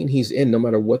every scene he's in, no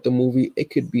matter what the movie, it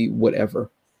could be whatever.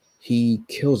 He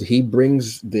kills. He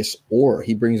brings this aura.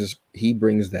 He brings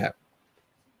that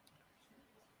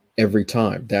every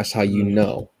time. That's how you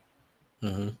know.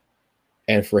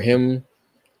 And for him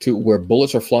to where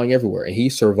bullets are flying everywhere, and he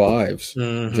survives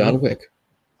John Wick.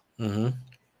 And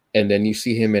then you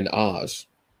see him in Oz.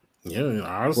 Yeah, in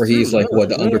Oz, where he's like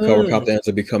the undercover cop that ends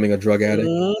up becoming a drug addict.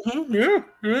 Yeah.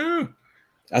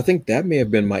 I think that may have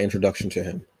been my introduction to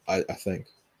him. I think.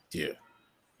 Yeah.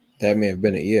 That may have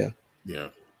been it. Yeah. Yeah.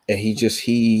 And he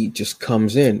just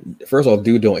comes in. First of all,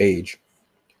 dude don't age.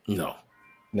 No.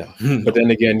 But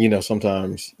then again,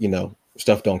 sometimes,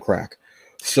 stuff don't crack.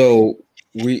 So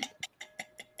we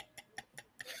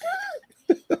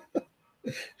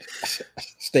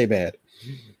stay bad.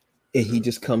 And he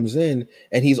just comes in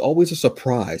and he's always a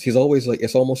surprise. He's always like,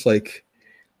 it's almost like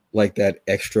that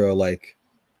extra, like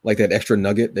that extra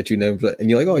nugget that you never, and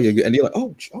you're like, oh, yeah. And you're like,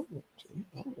 oh.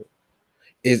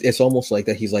 It's almost like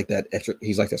that. He's like that extra,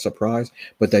 he's like that surprise,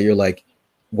 but that you're like,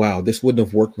 wow, this wouldn't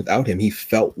have worked without him. He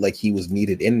felt like he was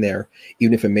needed in there,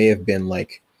 even if it may have been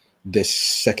like this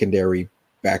secondary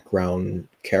background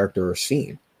character or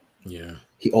scene. Yeah.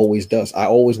 He always does.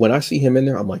 When I see him in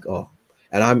there, I'm like, oh,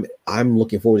 and I'm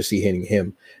looking forward to seeing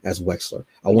him as Wexler.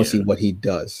 I want to see what he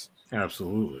does.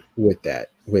 Absolutely. With that,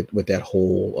 with that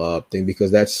whole thing, because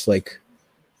that's like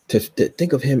to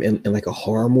think of him in like a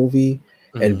horror movie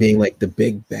and being like the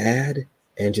big bad,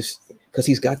 and just because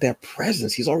he's got that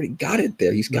presence, he's already got it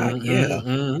there. He's got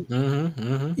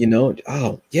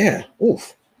oh yeah,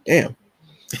 oof, damn.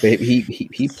 But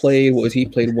he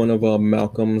played one of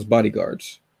Malcolm's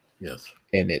bodyguards. Yes,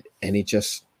 and it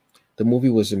just, the movie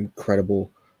was incredible.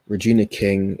 Regina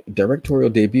King directorial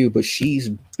debut, but she's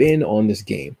been on this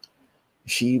game.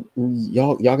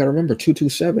 Y'all gotta remember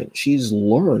 227. She's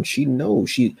learned. She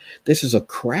knows this is a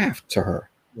craft to her.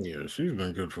 Yeah, she's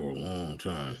been good for a long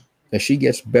time, and she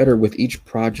gets better with each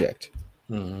project,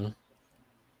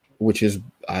 which is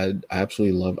I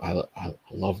absolutely love. I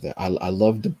love that. I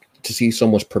love to see so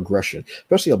much progression,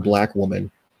 especially a Black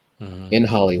woman in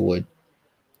Hollywood,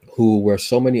 where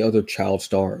so many other child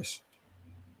stars,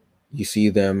 you see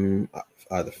them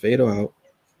either fade out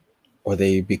or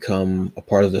they become a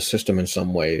part of the system in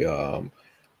some way.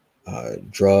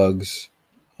 Drugs,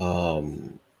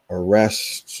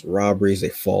 arrests, robberies, they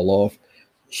fall off.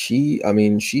 She's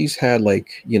had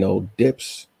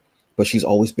dips, but she's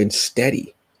always been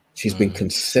steady. She's been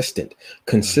consistent.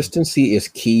 Consistency is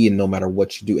key, and no matter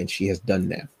what you do, and she has done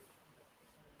that.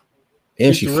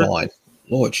 And she's fine.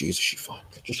 Lord Jesus, she's fine.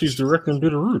 She's directing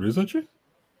Bitterroot, isn't she?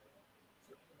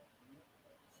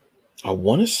 I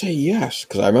want to say yes,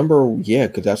 because I remember,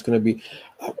 because that's going to be.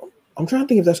 I'm trying to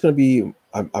think if that's going to be,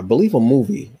 I believe, a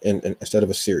movie instead of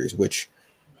a series, which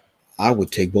I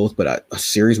would take both, but a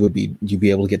series would be, you'd be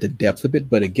able to get the depth of it.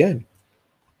 But again,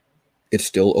 it's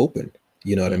still open.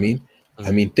 You know what I mean?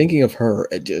 I mean, thinking of her,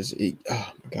 oh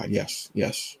my God, yes.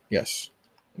 It's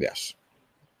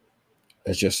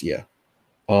just, yeah.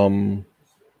 Final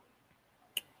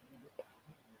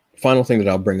thing that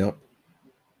I'll bring up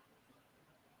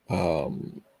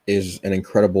is an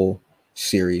incredible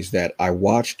series that I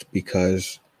watched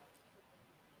because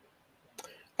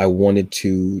I wanted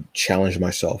to challenge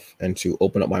myself and to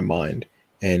open up my mind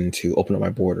and to open up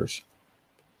my borders.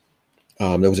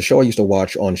 There was a show I used to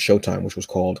watch on Showtime, which was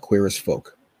called Queer as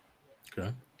Folk.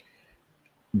 Okay.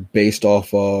 Based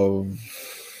off of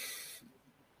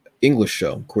English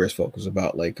show, Queer as Folk. It was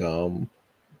about the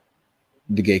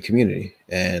gay community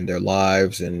and their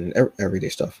lives and everyday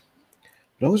stuff.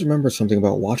 But I always remember something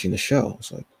about watching the show.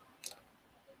 It's like,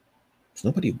 there's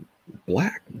nobody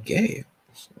Black, gay.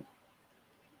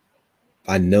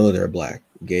 I know there are Black,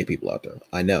 gay people out there.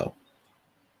 I know.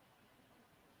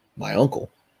 My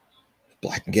uncle,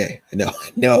 Black and gay. I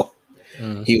know.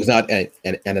 He was not an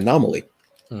anomaly.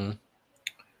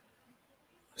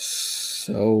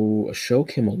 So a show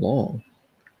came along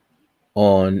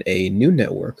on a new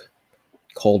network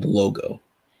called Logo.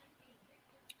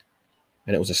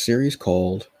 And it was a series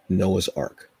called Noah's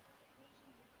Ark.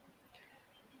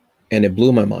 And it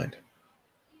blew my mind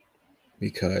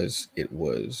because it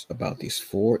was about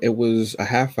it was a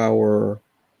half-hour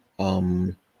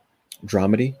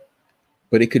dramedy,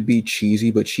 but it could be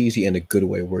cheesy, but cheesy in a good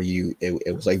way, where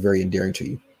it was like very endearing to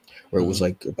you, where it was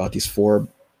like about these 4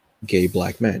 gay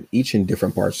Black men, each in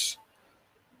different parts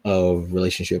of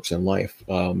relationships and life.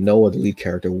 Noah, the lead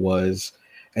character, was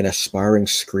an aspiring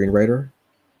screenwriter.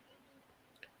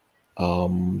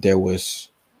 There was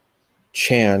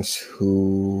Chance,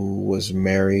 who was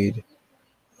married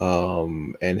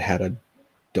and had a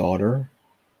daughter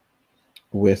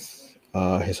with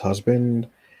his husband.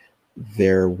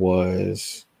 There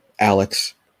was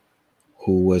Alex,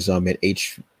 who was an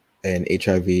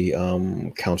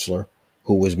HIV counselor,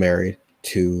 who was married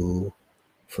to,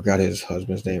 forgot his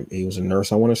husband's name. He was a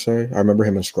nurse, I want to say. I remember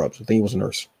him in Scrubs. I think he was a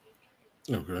nurse.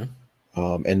 Okay.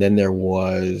 And then there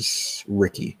was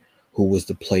Ricky, who was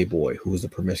the playboy, who was the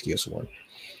promiscuous one.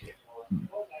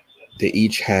 They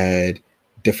each had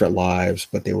different lives,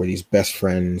 but they were these best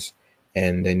friends.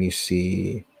 And then you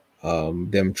see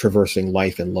them traversing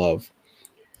life and love.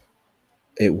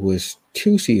 It was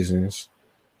 2 seasons,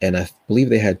 and I believe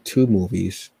they had 2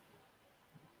 movies.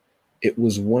 It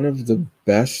was one of the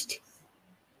best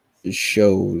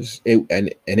shows.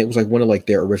 And it was like one of like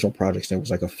their original projects. And it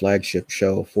was like a flagship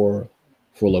show for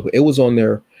Logo. It was on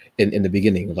there in the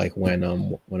beginning, like when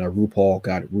RuPaul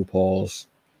got RuPaul's.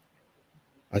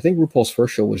 I think RuPaul's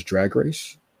first show was Drag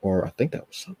Race, or I think that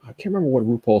was, I can't remember what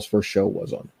RuPaul's first show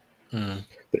was on,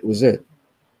 but it was it.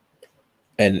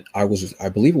 And I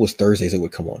believe it was Thursdays it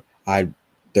would come on.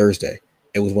 Thursday.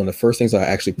 It was one of the first things I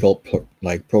actually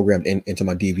programmed into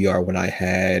my DVR when I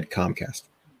had Comcast.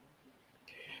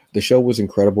 The show was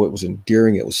incredible. It was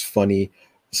endearing. It was funny.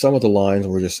 Some of the lines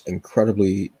were just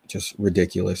incredibly just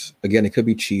ridiculous. Again, it could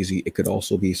be cheesy. It could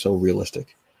also be so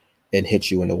realistic and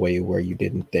hit you in a way where you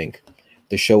didn't think.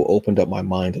 The show opened up my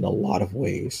mind in a lot of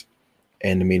ways,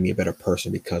 and it made me a better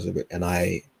person because of it. And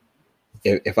I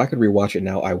if I could rewatch it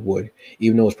now, I would,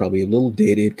 even though it's probably a little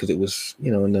dated because it was,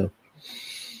 in the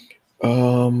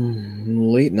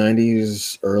late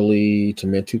 90s, early to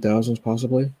mid 2000s,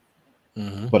 possibly.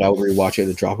 Mm-hmm. But I would rewatch it at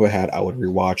the drop of a hat. I would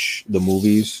rewatch the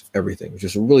movies, everything. It's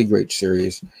just a really great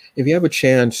series. If you have a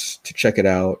chance to check it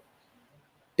out,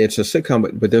 it's a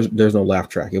sitcom, but there's no laugh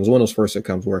track. It was one of those first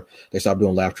sitcoms where they stopped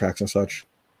doing laugh tracks and such.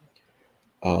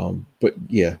 But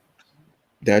yeah,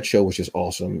 that show was just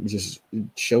awesome. Just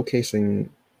showcasing,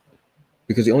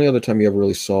 because the only other time you ever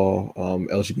really saw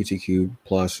LGBTQ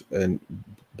plus and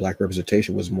Black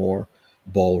representation was more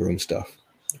ballroom stuff.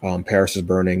 Paris is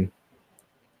Burning,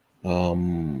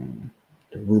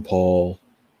 RuPaul,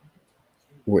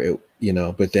 where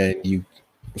but then you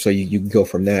go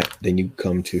from that, then you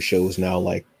come to shows now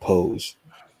like Pose.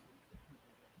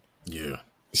 Yeah.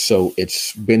 So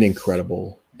it's been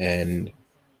incredible, and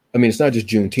I mean, it's not just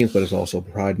Juneteenth, but it's also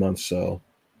Pride Month. So,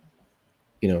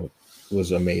 it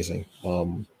was amazing.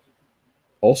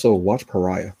 Also, watch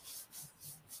Pariah.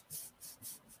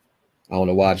 I don't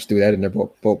know why I just threw that in there,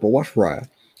 but watch Pariah.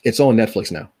 It's on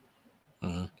Netflix now.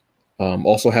 Uh-huh.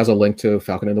 Also has a link to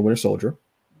Falcon and the Winter Soldier.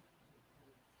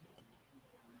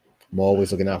 I'm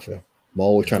always looking out for them. I'm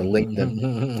always trying to link them.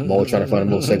 I'm always trying to find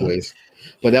them little segues.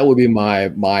 But that would be my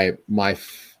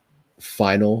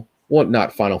final. Well,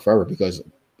 not final forever, because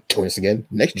doing this again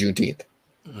next Juneteenth.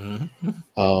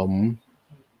 Mm-hmm.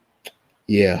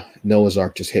 Yeah, Noah's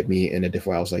Ark just hit me in a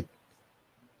different way. I was like,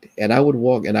 and I would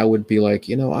walk and I would be like,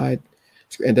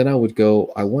 and then I would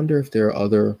go, I wonder if there are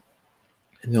other,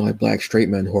 like Black straight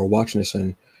men who are watching this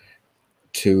and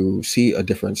to see a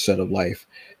different set of life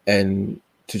and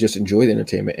to just enjoy the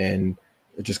entertainment and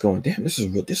just going, damn, this is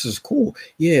real. This is cool.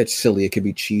 Yeah, it's silly. It could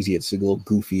be cheesy. It's a little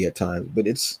goofy at times, but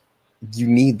you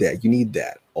need that. You need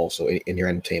that also in your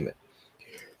entertainment.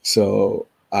 So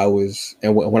I was,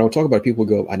 and when I would talk about it, people would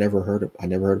go, I never heard of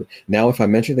it. Now, if I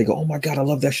mention it, they go, oh my God, I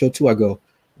love that show too. I go,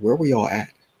 where were y'all at?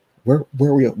 Where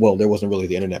were we? Well, there wasn't really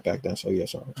the internet back then. So yeah,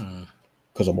 sorry.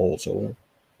 Because I'm old. So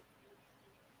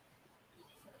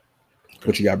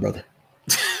what you got, brother?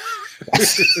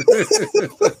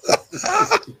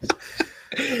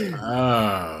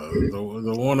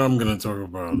 The one I'm going to talk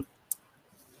about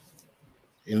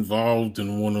involved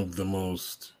in one of the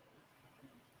most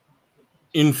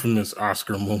infamous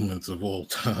Oscar moments of all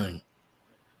time,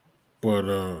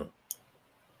 but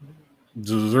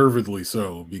deservedly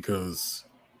so, because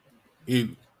it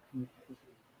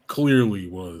clearly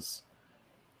was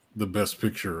the best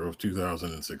picture of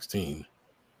 2016.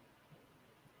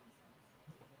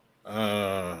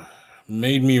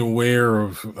 Made me aware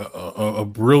of a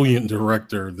brilliant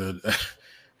director that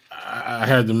I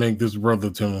had to make this brother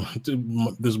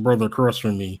across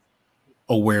from me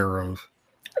aware of.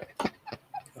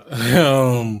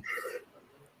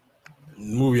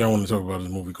 Movie I want to talk about is a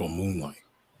movie called Moonlight.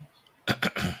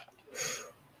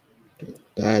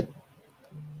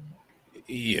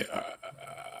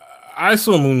 I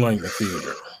saw Moonlight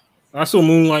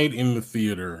in the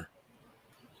theater.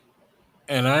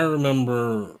 And I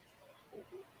remember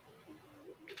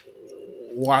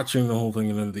watching the whole thing,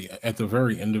 and then at the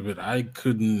very end of it, I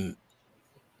couldn't.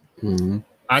 And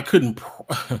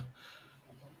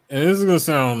this is going to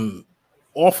sound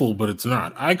awful, but it's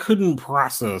not. I couldn't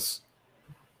process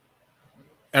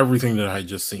everything that I had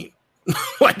just seen.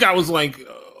 Like, I was like,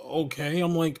 okay.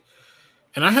 I'm like,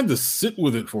 and I had to sit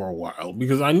with it for a while,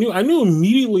 because I knew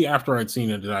immediately after I'd seen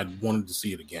it that I wanted to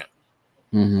see it again.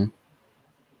 Mm-hmm.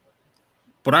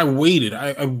 But I waited.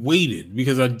 I waited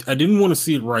because I didn't want to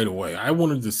see it right away. I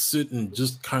wanted to sit and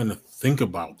just kind of think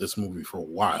about this movie for a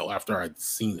while after I'd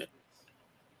seen it.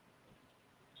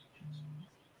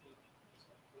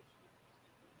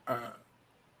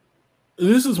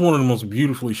 This is one of the most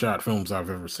beautifully shot films I've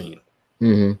ever seen.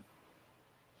 Mm-hmm.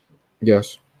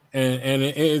 Yes. And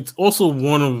it's also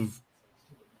one of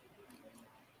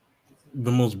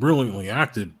the most brilliantly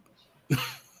acted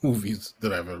movies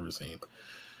that I've ever seen.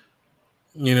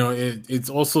 It's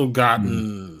also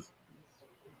gotten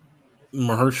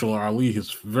Mahershala Ali his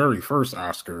very first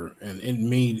Oscar, and it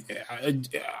made.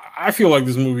 I feel like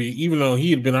this movie, even though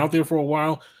he had been out there for a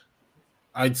while,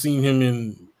 I'd seen him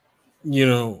in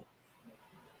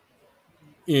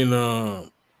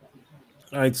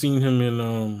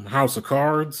House of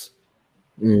Cards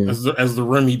as the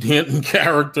Remy Danton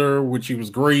character, which he was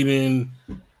great in.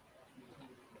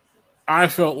 I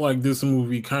felt like this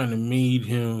movie kind of made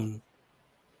him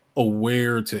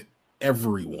aware to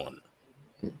everyone,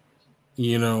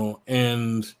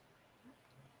 and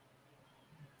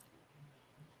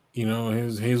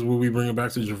here's where we bring it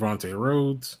back to Javante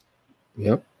Rhodes.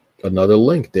 Yep, another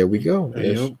link. There we go.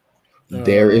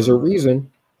 There is a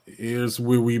reason. Here's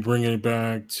where we bring it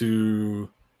back to.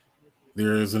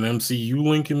 There is an MCU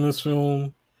link in this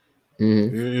film.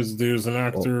 There's an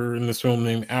actor in this film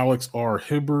named Alex R.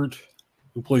 Hibbert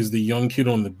who plays the young kid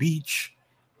on the beach.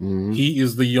 He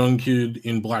is the young kid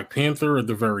in Black Panther at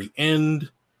the very end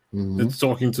that's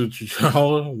talking to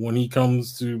T'Challa when he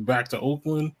comes back to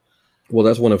Oakland. Well,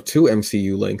 that's one of two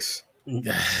MCU links.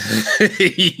 yes.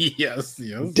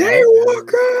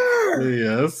 Daywalker.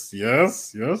 Yes.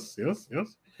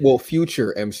 Well,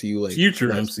 future MCU link.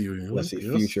 MCU link. Let's see,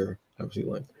 future MCU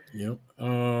link. Yep.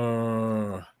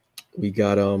 We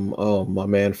got my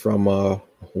man from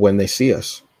When They See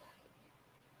Us.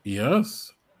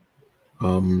 Yes.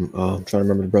 I'm trying to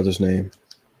remember the brother's name.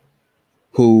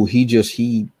 Who he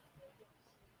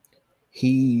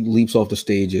leaps off the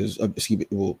stages.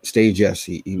 Stage, yes.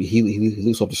 He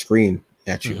leaps off the screen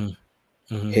at you.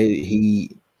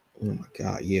 He oh my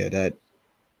god, yeah, that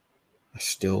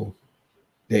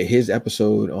his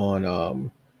episode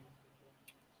on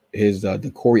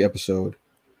the Corey episode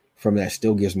from that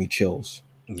still gives me chills.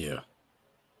 Yeah.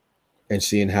 And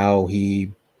seeing how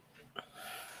he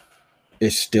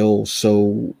is still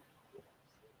so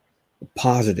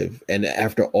positive, and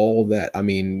after all that, I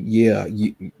mean, yeah,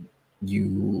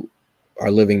 you are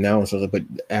living now and so, but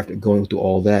after going through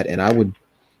all that, and I don't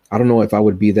know if I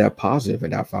would be that positive,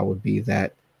 and if I would be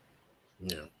that.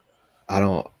 Yeah. I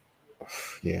don't.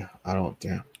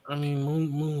 I mean,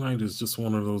 Moonlight is just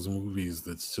one of those movies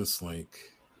that's just like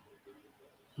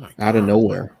out of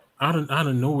nowhere. Out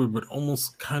of nowhere, but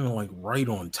almost kind of like right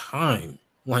on time.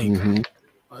 Like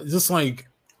just like,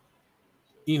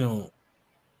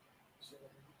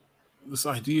 this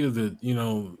idea that,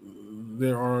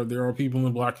 there are people in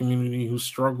the Black community who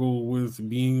struggle with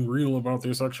being real about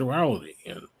their sexuality,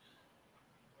 and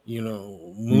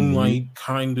Moonlight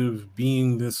kind of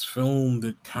being this film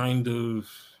that kind of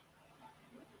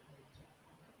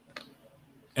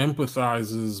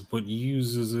empathizes but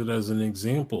uses it as an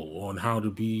example on how to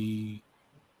be,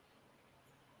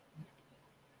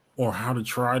 or how to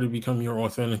try to become your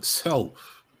authentic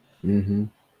self.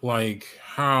 Like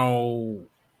how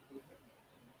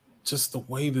just the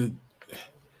way that,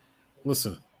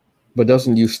 listen, but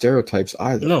doesn't use stereotypes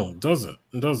either. No, doesn't.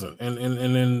 And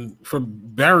then for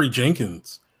Barry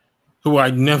Jenkins, who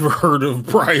I'd never heard of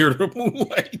prior to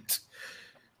Moonlight,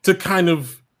 to kind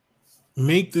of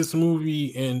make this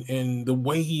movie and the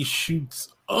way he shoots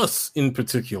us in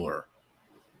particular.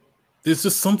 There's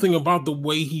just something about the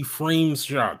way he frames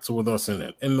shots with us in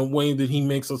it, and the way that he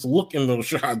makes us look in those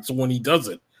shots when he does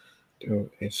it. Dude,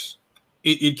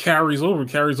 it carries over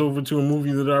to a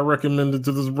movie that I recommended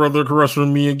to this brother across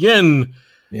from me again.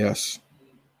 Yes.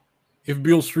 If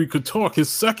Beale Street Could Talk, his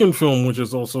second film, which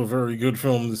is also a very good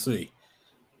film to see.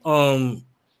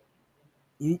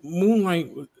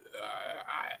 Moonlight,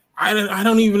 I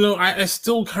don't even know. I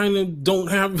still kind of don't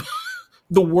have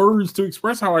the words to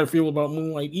express how I feel about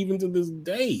Moonlight, even to this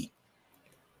day.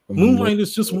 Moonlight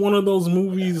is just one of those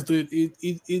movies that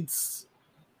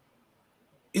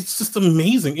it's just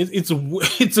amazing.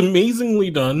 It's amazingly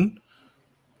done,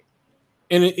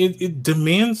 and it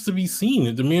demands to be seen.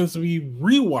 It demands to be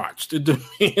rewatched. It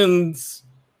demands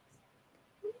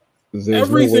there's no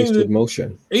wasted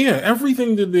motion. Yeah,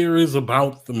 everything that there is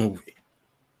about the movie.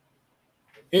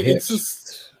 It's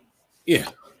just, yeah.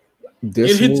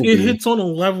 It hits on a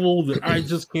level that I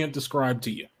just can't describe to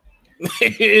you.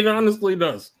 It honestly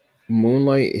does.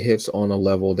 Moonlight hits on a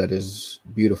level that is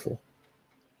beautiful.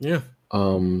 Yeah.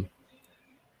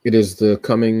 It is the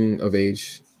coming of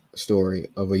age story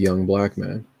of a young Black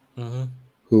man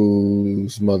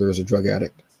whose mother is a drug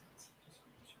addict.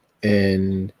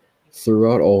 And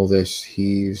throughout all this,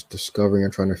 he's discovering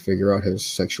and trying to figure out his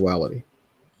sexuality.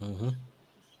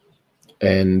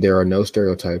 And there are no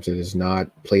stereotypes. It is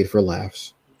not played for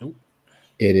laughs. Nope.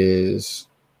 It is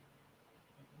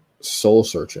soul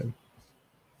searching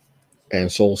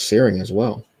and soul searing as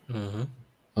well.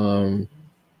 Jarrell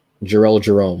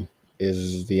Jerome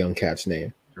is the young cat's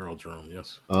name. Jarrell Jerome,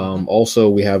 yes. Also,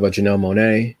 we have a Janelle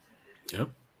Monáe. Yep.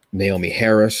 Naomi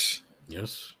Harris.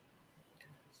 Yes.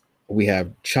 We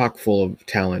have chock full of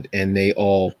talent, and they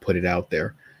all put it out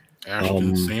there.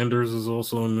 Ashton Sanders is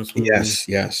also in this movie. Yes.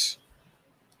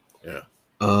 Yeah.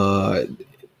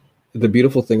 The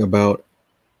beautiful thing about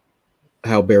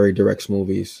how Barry directs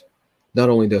movies, not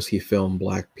only does he film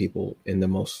Black people in the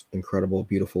most incredible,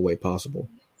 beautiful way possible,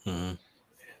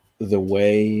 the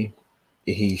way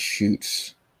he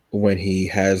shoots when he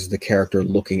has the character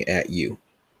looking at you.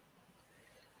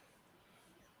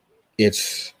 I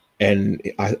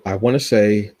want to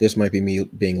say this might be me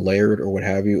being layered or what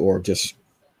have you, or just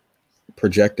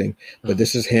projecting, but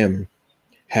this is him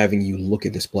having you look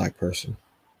at this black person.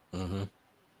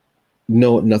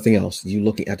 No, nothing else. You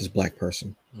looking at this black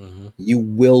person. You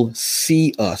will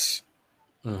see us,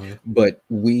 but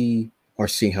we are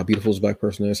seeing how beautiful this black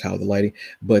person is, how the lighting,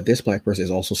 but this black person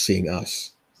is also seeing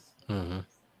us and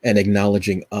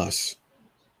acknowledging us.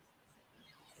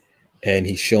 And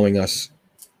he's showing us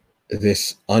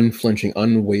this unflinching,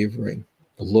 unwavering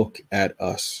look at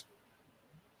us,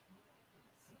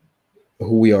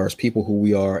 who we are as people, who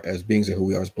we are as beings, and who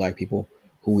we are as black people,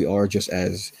 who we are just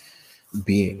as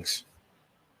beings.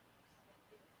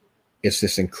 It's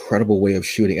this incredible way of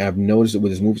shooting. I've noticed it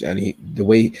with his movies, and the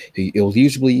way it'll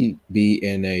usually be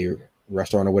in a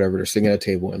restaurant or whatever. They're sitting at a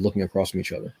table and looking across from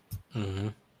each other,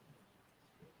 and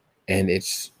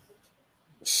it's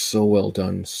so well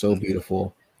done, so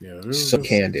beautiful, so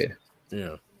candid.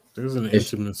 Yeah, there's an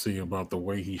intimacy about the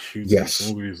way he shoots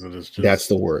these movies that is just. That's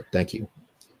the word. Thank you.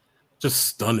 Just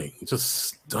stunning,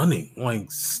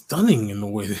 like stunning in the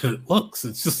way that it looks.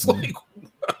 It's just like,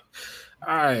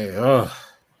 and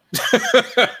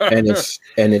it's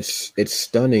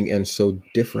stunning and so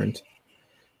different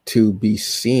to be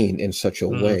seen in such a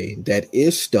way that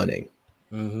is stunning.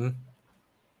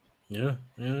 Yeah.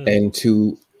 And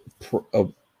to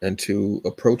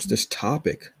approach this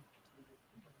topic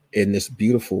in this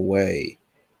beautiful way,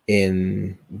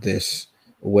 in this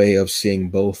way of seeing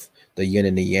both the yin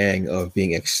and the yang of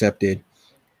being accepted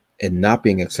and not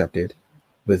being accepted,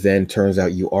 but then turns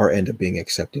out you are end up being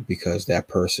accepted because that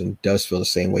person does feel the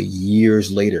same way.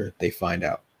 Years later, they find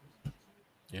out.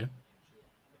 Yeah.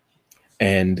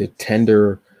 And the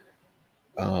tender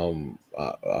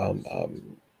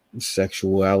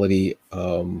sexuality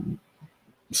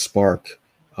spark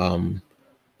on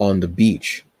the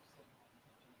beach.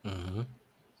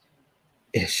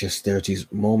 It's just, there's these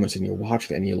moments and you're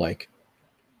watching it and you're like,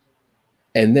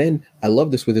 and then I love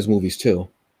this with his movies too.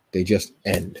 They just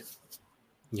end.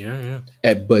 Yeah.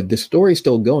 But the story's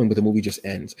still going, but the movie just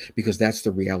ends because that's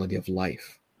the reality of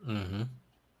life. And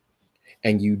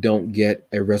you don't get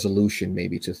a resolution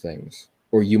maybe to things,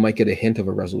 or you might get a hint of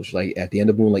a resolution. Like at the end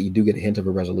of Moonlight, you do get a hint of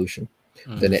a resolution.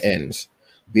 Then it ends.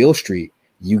 Beale Street,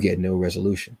 you get no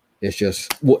resolution. It's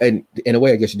just, well, and in a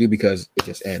way, I guess you do because it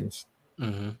just ends.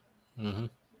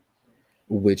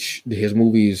 Which his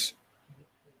movies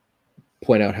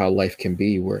point out how life can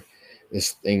be, where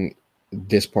this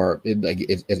part,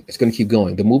 it's going to keep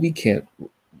going. The movie can't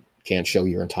show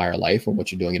your entire life and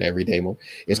what you're doing in every day.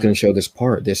 It's going to show this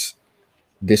part. This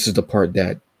is the part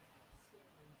that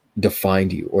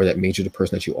defined you, or that made you the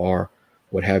person that you are,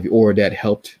 what have you, or that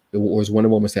helped, or is one of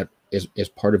the moments that is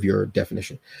part of your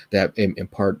definition, that in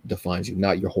part defines you,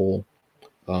 not your whole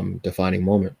defining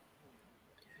moment.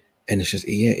 And it's just,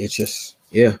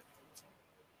 yeah.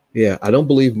 I don't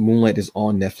believe Moonlight is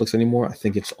on Netflix anymore. I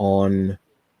think it's on,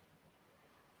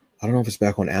 I don't know if it's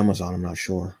back on Amazon. I'm not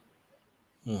sure.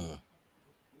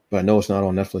 But I know it's not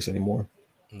on Netflix anymore.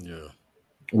 Yeah.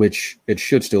 Which it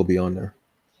should still be on there.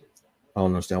 I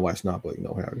don't understand why it's not, but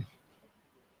Harry.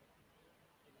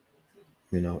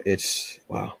 It's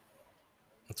wow.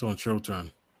 It's on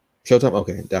Showtime. Showtime?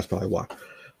 Okay, that's probably why.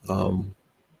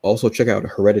 Also check out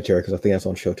Hereditary, because I think that's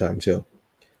on Showtime too.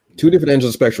 Two different ends of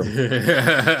the spectrum.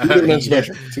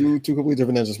 Two completely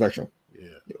different ends of the spectrum. Yeah.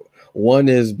 One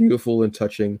is beautiful and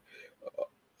touching,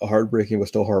 heartbreaking, but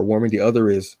still heartwarming. The other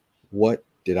is, what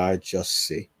did I just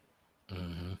see?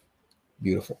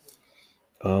 Beautiful.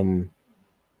 Damn.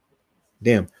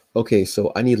 Okay,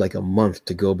 so I need like a month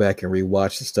to go back and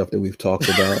rewatch the stuff that we've talked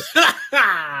about.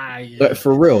 But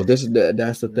for real, that's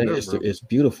the thing. It's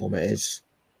beautiful, man.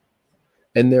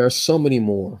 And there are so many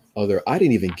more other. I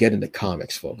didn't even get into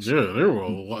comics, folks. Yeah,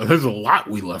 there's a lot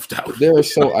we left out. There are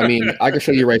so. I mean, I can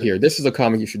show you right here. This is a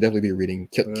comic you should definitely be reading.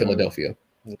 Philadelphia,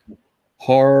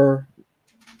 horror.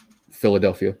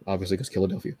 Philadelphia, obviously, because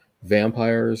Philadelphia.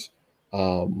 Vampires,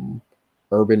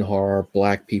 urban horror,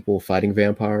 black people fighting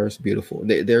vampires. Beautiful.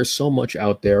 There's so much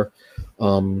out there.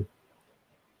 But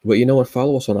you know what?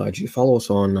 Follow us on IG. Follow us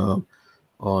on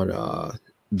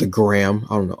the gram.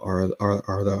 I don't know.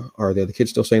 Are the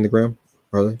kids still saying the gram?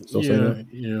 Are they still saying that?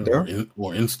 Yeah.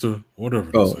 Or Insta,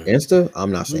 whatever. Oh, Insta?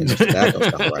 I'm not saying Insta. That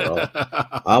does not right all.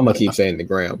 I'm gonna keep saying the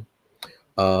gram.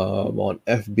 On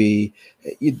FB,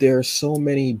 there's so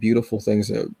many beautiful things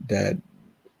that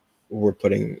we're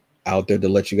putting out there to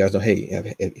let you guys know.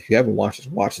 Hey, if you haven't watched this,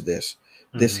 watch this.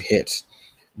 This hits.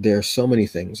 There's so many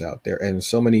things out there, and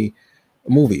so many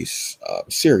movies,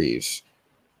 series,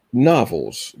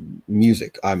 novels,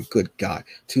 music. Good God,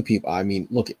 two people. I mean,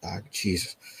 look at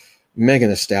Jesus, Megan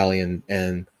Thee Stallion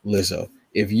and Lizzo.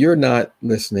 If you're not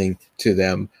listening to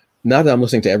them, not that I'm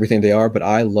listening to everything they are, but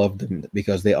I love them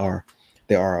because they are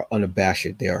They are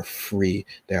unabashed. They are free.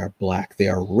 They are black. They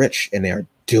are rich, and they are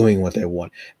doing what they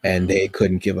want. And they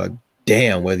couldn't give a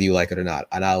damn whether you like it or not.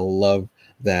 And I love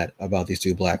that about these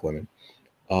two black women.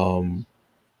 And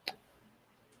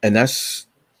that's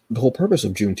the whole purpose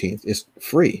of Juneteenth, is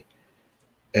free.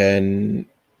 And,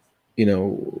 you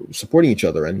know, supporting each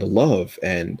other and the love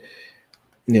and,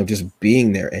 you know, just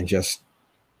being there and just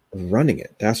running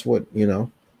it. That's what, you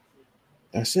know,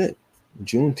 that's it.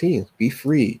 Juneteenth, be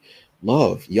free,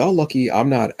 love. Y'all lucky I'm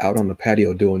not out on the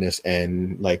patio doing this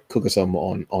and like cooking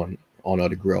something on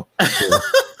the grill.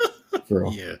 For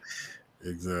real. Yeah,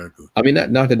 exactly. I mean,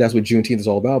 not that that's what Juneteenth is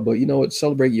all about, but you know what?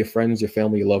 Celebrate your friends, your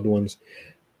family, your loved ones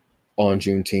on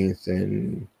Juneteenth.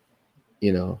 And,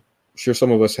 you know, sure,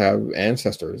 some of us have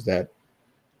ancestors that,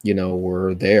 you know,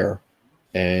 were there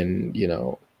and, you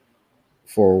know,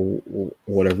 for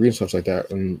whatever reason, stuff like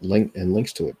that, and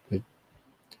links to it.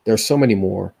 There's so many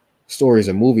more stories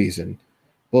and movies and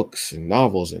books and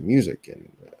novels and music, and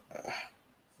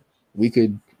we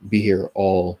could be here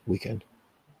all weekend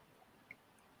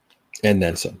and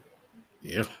then some.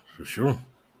 Yeah, for sure.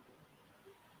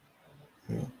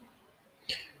 Yeah.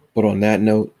 But on that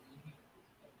note,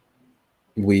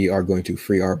 we are going to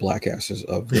free our black asses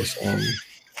of this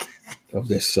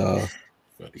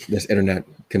this internet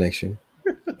connection.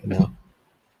 Now,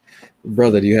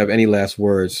 brother, do you have any last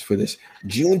words for this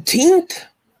Juneteenth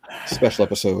special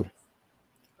episode?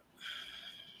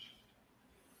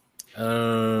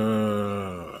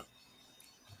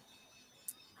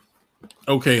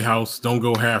 Okay, House, don't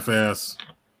go half-ass.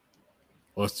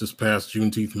 Let's just pass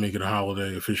Juneteenth and make it a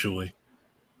holiday officially.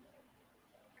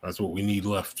 That's what we need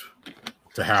left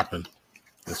to happen.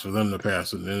 It's for them to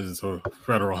pass it. It's a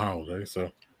federal holiday,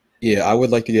 so. Yeah, I would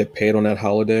like to get paid on that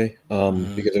holiday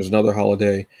because there's another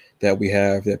holiday that we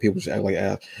have that people just act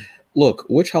like, look,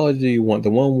 which holiday do you want?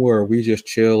 The one where we just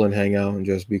chill and hang out and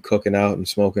just be cooking out and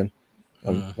smoking?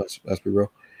 Let's be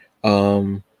real.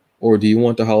 Or do you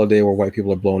want the holiday where white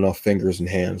people are blowing off fingers and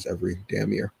hands every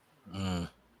damn year?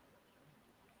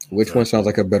 Which one sounds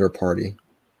like a better party?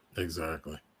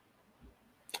 Exactly.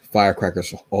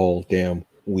 Firecrackers all damn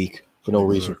week for no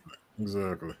reason.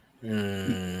 Exactly.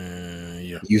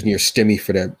 Yeah. Using your stimmy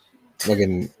for that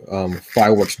fucking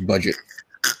fireworks budget.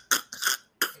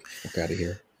 Fuck out of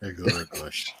here.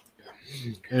 Exactly.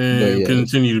 And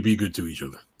continue to be good to each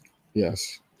other.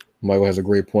 Yes. Michael has a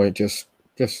great point. Just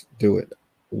do it.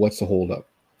 What's the hold up?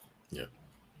 Yeah.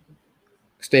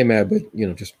 Stay mad, but you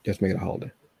know, just make it a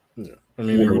holiday. Yeah. I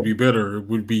mean, it would be better. It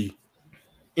would be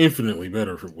infinitely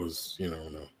better if it was, you know,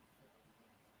 an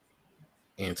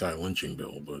anti-lynching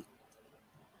bill, but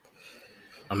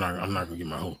I'm not gonna get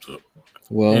my hopes up.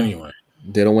 Well, anyway,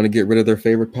 they don't want to get rid of their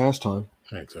favorite pastime.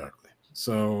 Exactly.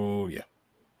 So yeah.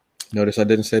 Notice I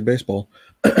didn't say baseball.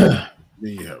 There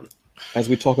you have it. As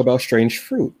we talk about strange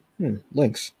fruit.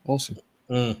 Links. Awesome.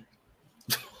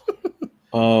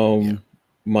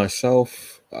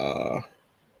 Myself,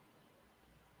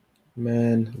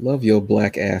 man, love your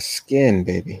black ass skin,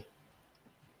 baby.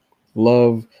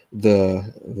 Love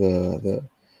the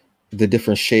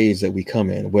different shades that we come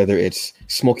in, whether it's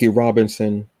Smokey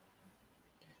Robinson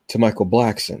to Michael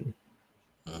Blackson.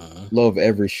 Love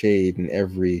every shade and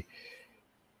every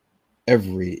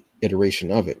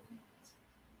iteration of it.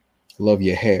 Love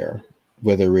your hair,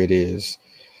 whether it is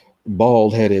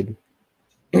bald-headed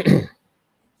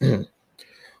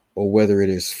or whether it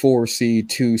is 4C,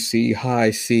 2C, high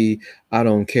C, I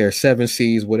don't care,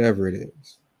 7Cs, whatever it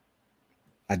is.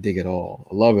 I dig it all.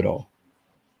 I love it all.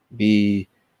 Be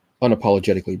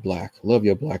unapologetically black. Love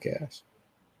your black ass.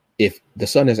 If the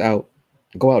sun is out,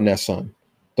 go out in that sun.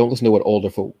 Don't listen to what older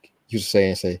folk used to say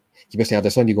and say, you better stay out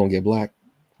that sun, you're going to get black.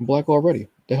 I'm black already.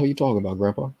 The hell you talking about,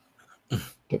 Grandpa?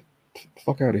 The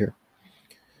fuck out of here.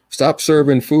 Stop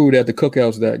serving food at the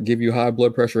cookouts that give you high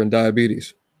blood pressure and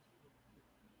diabetes.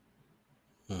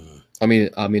 I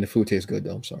mean, the food tastes good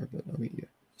though. I'm sorry, but I mean, yeah,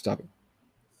 stop it.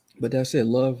 But that's it.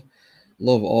 Love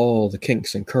all the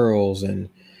kinks and curls and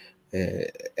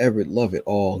love it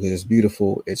all because it's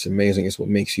beautiful. It's amazing. It's what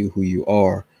makes you who you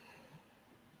are,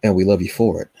 and we love you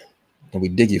for it, and we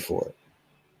dig you for it.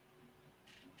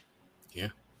 Yeah.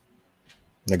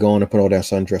 Now go on and put all that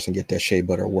sundress and get that shea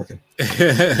butter working.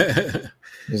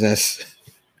 That's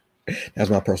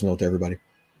my personal note to everybody.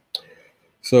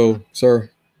 So,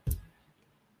 sir,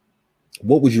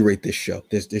 what would you rate this show,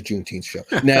 this Juneteenth show?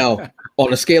 Now,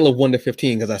 on a scale of 1 to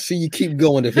 15, because I see you keep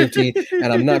going to 15,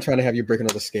 and I'm not trying to have you break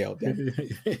another scale.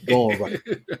 Go on, run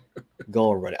it. Go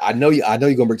on, run it. I know you're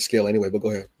gonna break the scale anyway, but go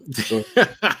ahead.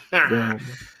 Go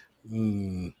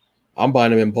I'm buying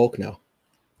them in bulk now.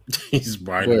 He's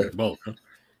buying them in bulk, huh?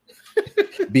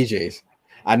 BJ's.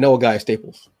 I know a guy at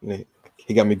Staples.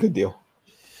 He got me a good deal.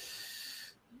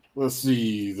 Let's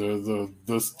see.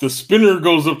 The spinner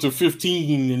goes up to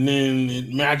 15, and then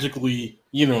it magically,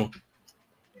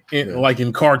 like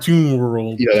in cartoon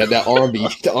world, that arm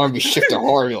be shifting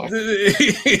hard. Like,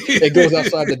 it goes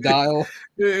outside the dial.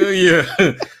 Yeah,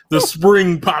 the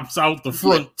spring pops out the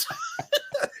front.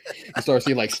 You start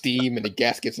seeing like steam and the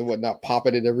gaskets and whatnot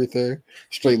popping and everything.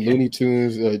 Straight Looney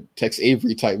Tunes, Tex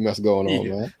Avery type mess going on,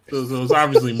 man. So it's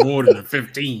obviously more than a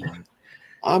 15.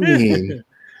 I mean,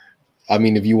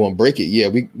 if you want to break it, yeah,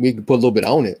 we can put a little bit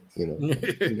on it,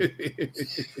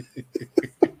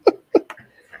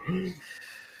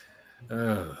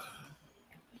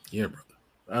 Yeah,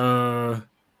 brother.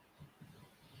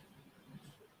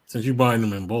 Since you're buying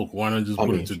them in bulk, why not just put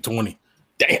it to 20?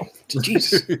 Damn,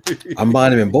 Jesus. I'm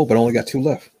buying them in bulk, but I only got 2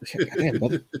 left. Damn,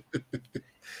 brother.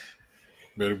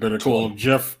 Better call up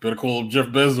Jeff. Better call up Jeff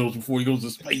Bezos before he goes to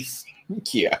space.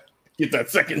 Yeah. Get that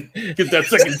second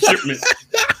shipment.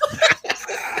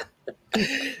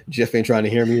 Jeff ain't trying to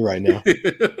hear me right now.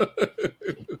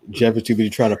 Jeff is too busy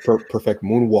trying to perfect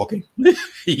moonwalking.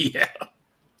 Yeah.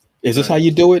 Is this how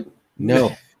you do it?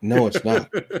 No, it's not.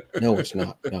 No, it's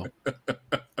not. No.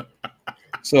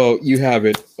 So you have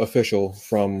it official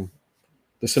from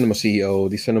the cinema CEO,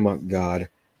 the cinema god,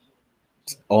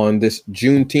 on this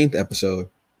Juneteenth episode.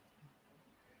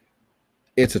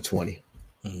 It's a 20.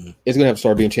 Mm-hmm. It's gonna have to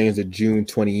start being changed to June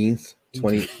 20th.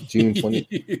 June 20.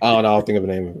 I don't know. I'll think of the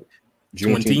name of it.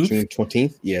 June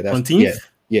 20th. Yeah, that's 20th?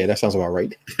 Yeah, that sounds about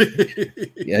right.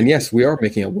 And yes, we are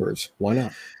making up words. Why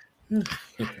not?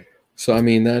 So I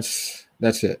mean, that's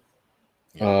it.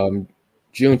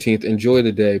 Juneteenth. Enjoy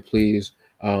the day, please.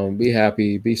 Be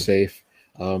happy. Be safe.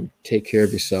 Take care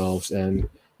of yourselves, and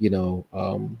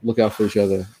look out for each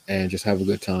other, and just have a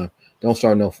good time. Don't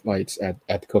start no fights at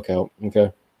the cookout.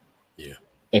 Okay. Yeah.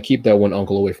 And keep that one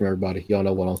uncle away from everybody. Y'all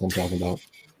know what uncle I'm talking about.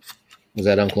 Because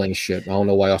that uncle ain't shit. I don't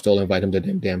know why y'all still invite him to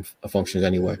them damn functions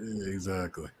anyway.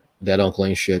 Exactly. That uncle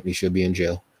ain't shit. He should be in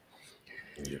jail.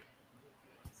 Yeah.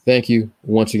 Thank you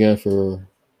once again for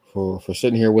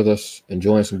sitting here with us,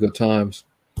 enjoying some good times.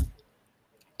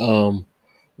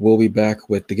 We'll be back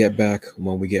with the Get Back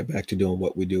when we get back to doing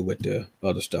what we do with the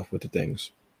other stuff, with the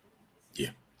things. Yeah.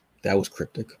 That was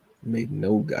cryptic. Made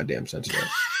no goddamn sense at all.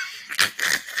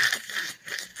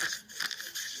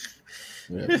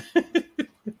 Yeah.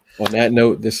 On that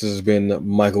note, this has been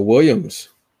Michael Williams.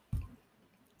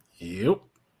 Yep.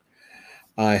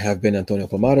 I have been Antonio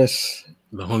Pomares.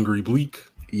 The Hungry Bleak.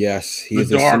 Yes, he is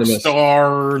the Dark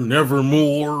Star,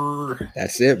 Nevermore.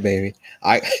 That's it, baby.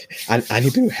 I need to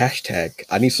do a hashtag.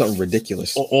 I need something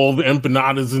ridiculous. All the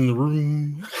empanadas in the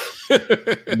room.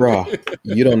 Bruh,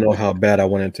 you don't know how bad I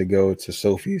wanted to go to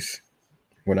Sophie's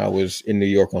when I was in New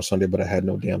York on Sunday, but I had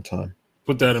no damn time.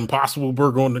 Put that Impossible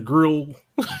Burger on the grill.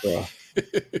 Bruh.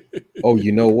 Oh,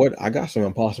 you know what? I got some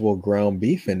Impossible ground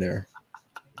beef in there.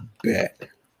 Bet.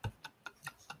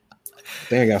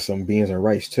 I think I got some beans and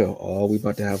rice too. Oh, we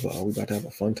about to have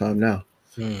a fun time now.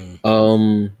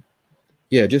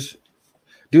 Yeah, just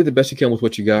do the best you can with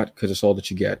what you got, because it's all that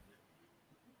you get.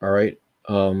 All right.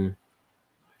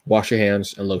 Wash your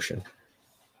hands and lotion.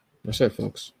 That's it,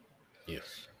 folks.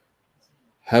 Yes.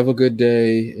 Have a good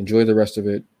day. Enjoy the rest of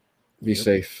it. Be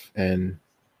safe, and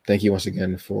thank you once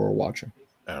again for watching.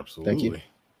 Absolutely. Thank you.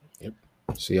 Yep.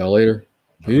 See y'all later.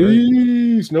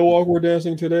 Peace. Right. No awkward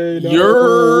dancing today.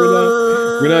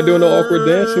 We're not doing no awkward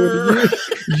dancing with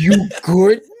you. You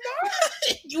good?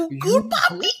 You good,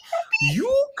 Bobby?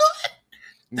 You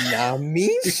good? Nah,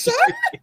 me, son.